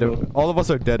be Be dead. careful. All of us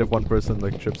are dead if one person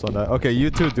like trips on that. Okay, you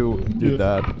two do Yeah.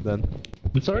 that then.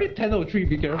 It's already 10:03.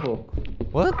 Be careful.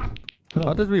 What?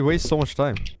 How did we waste so much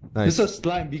time? Nice. This is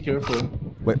slime. Be careful.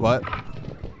 Wait, what?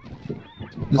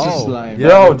 This is slime. Yeah,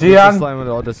 Yo, there's a Gian. slime on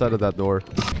the other side of that door.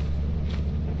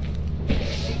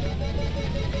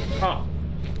 Ah.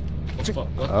 What?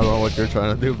 I don't know what you're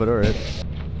trying to do, but alright.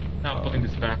 Now I'm putting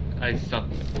this back. I suck.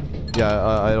 Yeah,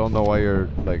 I don't know why you're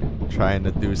like trying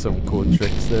to do some cool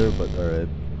tricks there, but alright.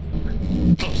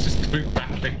 I was just doing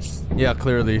backlinks. Yeah,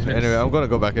 clearly. Anyway, I'm gonna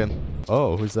go back in.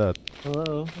 Oh, who's that?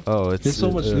 Hello. Oh, it's There's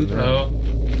so much loot. Hello.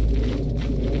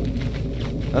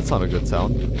 That's not a good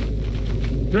sound.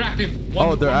 They're active.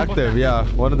 Oh, they're active. Yeah,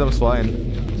 one of them's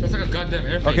flying. That's like a goddamn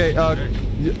airplane. Okay,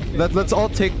 let's all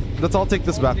take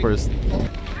this back first.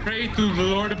 Pray to the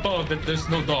Lord above that there's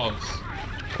no dogs.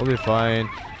 We'll be fine.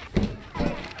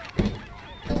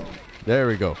 There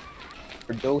we go.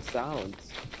 For those sounds.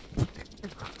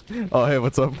 Oh, hey,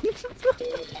 what's up?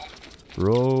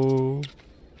 Robo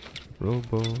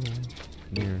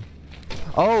near.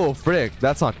 Oh, frick,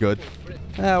 that's not good.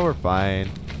 Yeah, we're fine.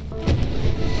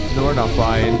 No, we're not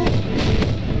fine.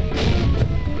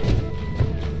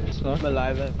 I'm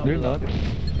alive. You're not.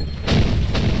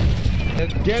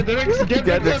 Gedrick's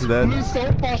dead. flew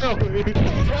so far away.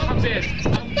 What's this?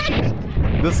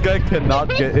 This guy cannot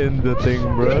get in the thing,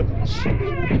 bro.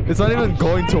 It's not even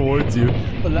going towards you.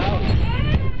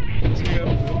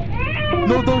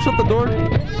 No, don't shut the door.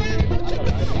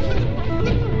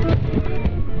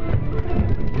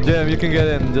 Jim, you can get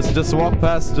in. Just walk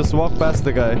past. Just walk past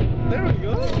the guy. There we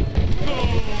go.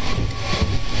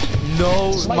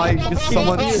 No,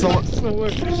 someone. I'm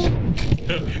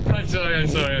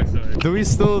sorry. Do we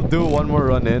still do one more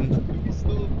run in?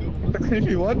 If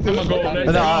you want to. I'm gonna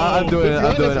go. No, I'm doing it.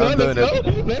 I'm doing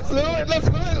it. Let's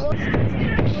do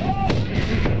it.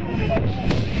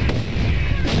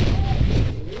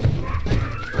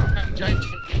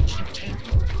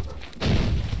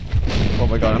 Oh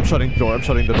my god, I'm shutting the door. I'm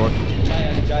shutting the door.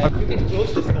 Giant. You can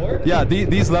close this door? Yeah,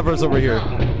 these levers over here.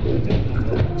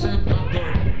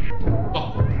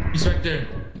 Oh, he's right there.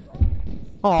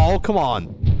 Oh, come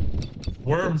on.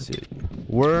 Worm.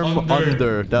 Worm Under.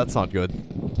 under. That's not good.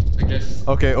 I guess.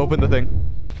 Okay, open the thing.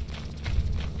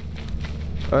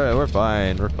 Alright, we're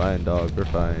fine. We're fine, dog. We're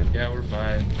fine. Yeah, we're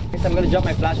fine. I'm gonna drop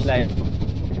my flashlight.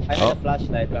 I had Oh. a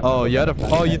flashlight. but I'm Oh, gonna you had drop a. my Oh,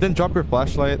 you flashlight. didn't drop your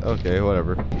flashlight? Okay,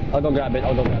 whatever. I'll go grab it.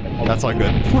 That's not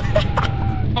good.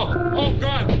 Oh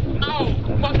god! Ow!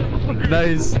 Motherfucker!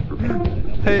 Nice.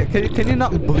 Hey, can you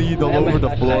not bleed all over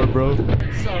the floor, bro?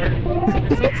 Sorry. I'm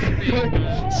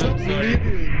sorry.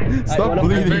 Stop what am I I'm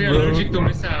bleeding, very bro. allergic to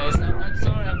missiles. I'm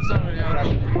sorry.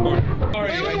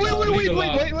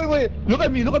 Wait. Look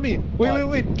at me.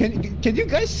 Wait. Can you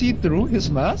guys see through his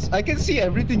mask? I can see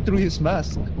everything through his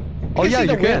mask. Oh yeah, see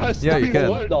the you can. warehouse Yeah, you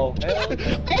coming can. over. No.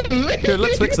 Here,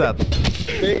 let's fix that.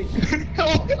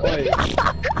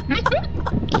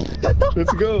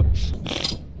 Let's go.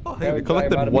 Oh, hey, we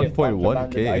collected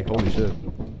 1.1k. Holy shit.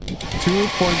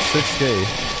 2.6k.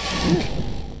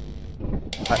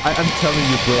 I'm telling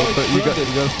you, bro. But you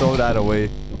gotta throw that away.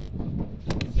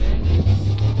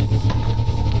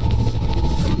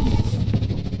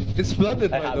 It's flooded,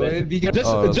 by have the way. it.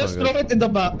 Just throw it in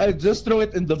the just throw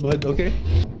it in the mud, okay?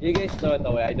 You guys throw it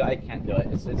away. I can't do it.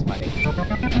 It's funny.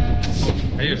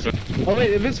 Are you sure? Oh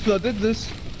wait, if it's flooded, this.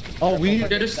 Oh, Yeah,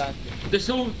 there's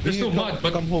no mud,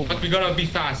 but come home. we gotta be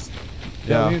fast.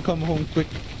 Yeah, we Yeah. come home quick.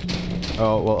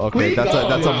 Oh well. Okay. We That's a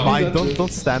go. mine.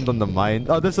 Don't stand on the mine.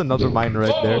 Oh, there's another mine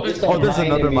right there. there's Oh, there's mine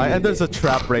another mine, and immediately. there's a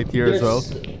trap right here as well.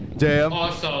 JM.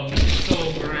 Awesome. So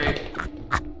great.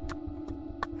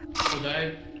 So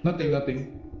died. Nothing.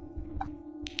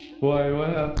 Why? What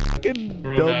happened? Fucking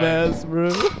Bro, dumbass,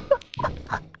 bro.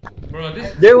 Bro,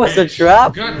 this There was a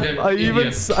trap? Goddamn I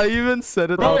idiot. even said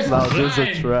it Bro, out it's loud. There's a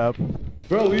blind. trap.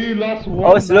 Bro, we lost one.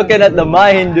 I was looking at the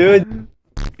mine, dude.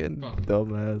 Fucking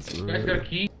dumbass, You guys got bro. a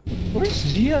key? Where's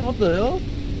Gian? What the hell?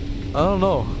 I don't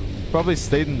know. Probably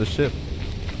stayed in the ship.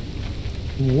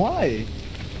 Why?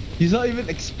 He's not even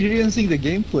experiencing the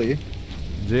gameplay.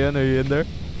 Jian, are you in there?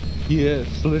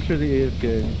 Yes, literally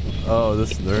AFK. Oh,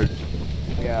 this nerd.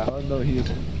 Yeah. Oh no, he is.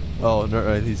 Oh, nerd,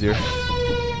 right, he's here.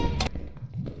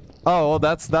 Oh, well,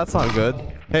 that's not good.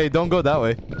 Hey, don't go that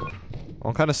way.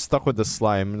 I'm kind of stuck with the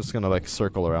slime. I'm just gonna like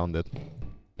circle around it.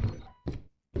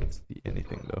 Can't see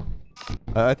anything though.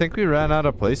 I think we ran out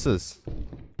of places.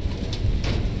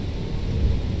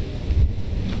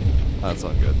 That's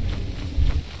not good.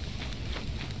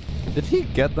 Did he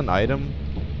get an item?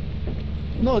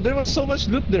 No, there was so much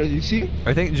loot there. You see?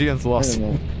 I think Jian's lost.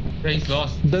 He's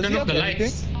lost. Does Turn he off the have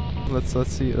lights.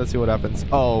 Let's see what happens.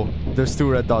 Oh, there's 2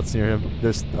 red dots near him.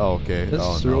 There's okay. There's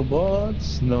Oh no.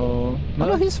 robots. No. Oh,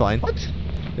 no, he's fine. What?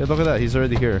 Yeah, look at that. He's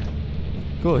already here.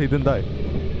 Cool, he didn't die.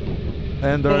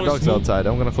 And there are Oh, dogs it's outside.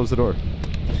 I'm gonna close the door.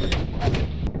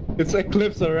 It's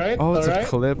Eclipse, alright? Oh, it's alright?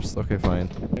 Eclipse. Okay, fine.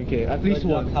 Okay, at least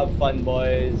Good luck, one. have fun,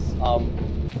 boys.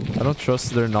 I don't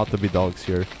trust there not to be dogs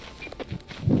here.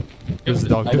 There's a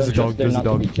dog. I There's a don't dog. trust there There's a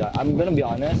not to be dog. I'm gonna be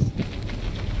honest.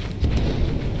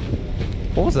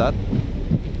 What was that?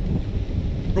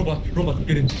 Robot,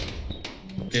 get in.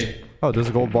 Okay. Oh, there's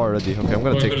a gold bar already. Okay, I'm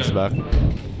gonna take this back.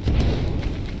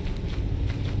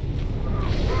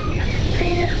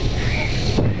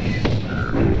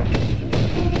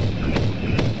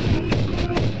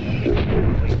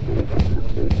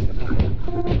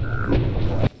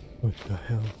 What the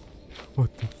hell?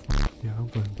 What the fuck? Yeah, I'm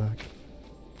going back.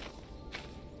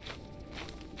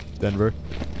 Denver.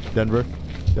 Denver.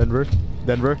 Denver.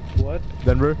 Denver. What?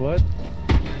 Denver. What?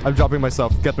 I'm dropping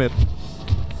myself. Get me.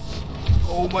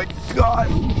 Oh my god!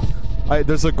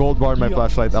 There's a gold bar in my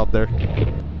flashlight out there.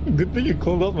 Good thing you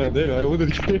called out my name. I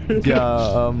wouldn't care.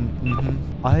 Yeah,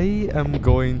 I am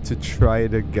going to try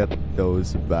to get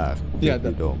those back. Yeah, if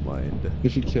you don't mind.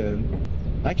 If you can.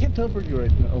 I can't teleport you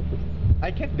right now.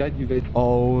 I can't guide you guys.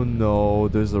 Oh no,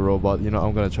 there's a robot. You know,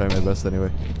 I'm gonna try my best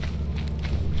anyway.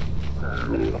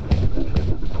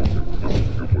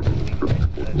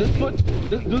 Just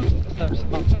do steps.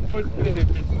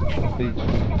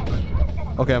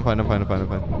 Okay, I'm fine.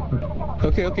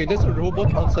 Okay, there's a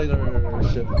robot outside our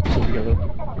ship. So be careful.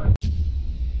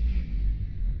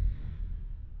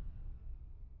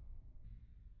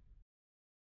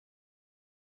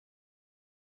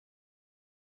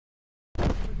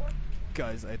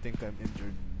 Guys, I think I'm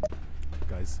injured.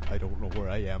 Guys, I don't know where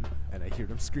I am, and I hear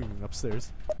them screaming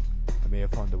upstairs. I may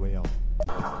have found a way out.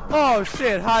 Oh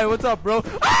shit! Hi, what's up, bro?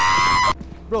 Ah!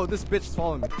 Bro, this bitch is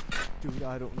following me. Dude,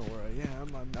 I don't know where I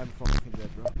am. I'm fucking dead,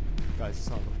 bro. Guys, it's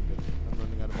not looking good. I'm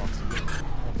running out of oxygen,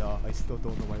 and I still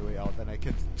don't know my way out, and I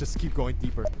can just keep going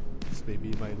deeper. This may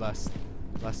be my last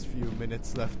few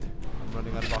minutes left. I'm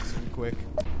running out of oxygen quick.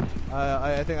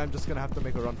 I think I'm just gonna have to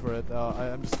make a run for it.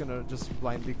 I'm just gonna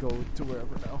blindly go to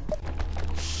wherever now.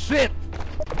 Shit!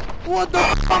 What the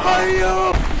fuck are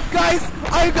you? Guys,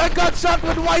 I got shot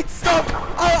with white stuff! What?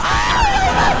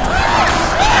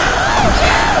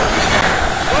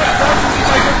 That is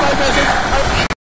my goodbye message!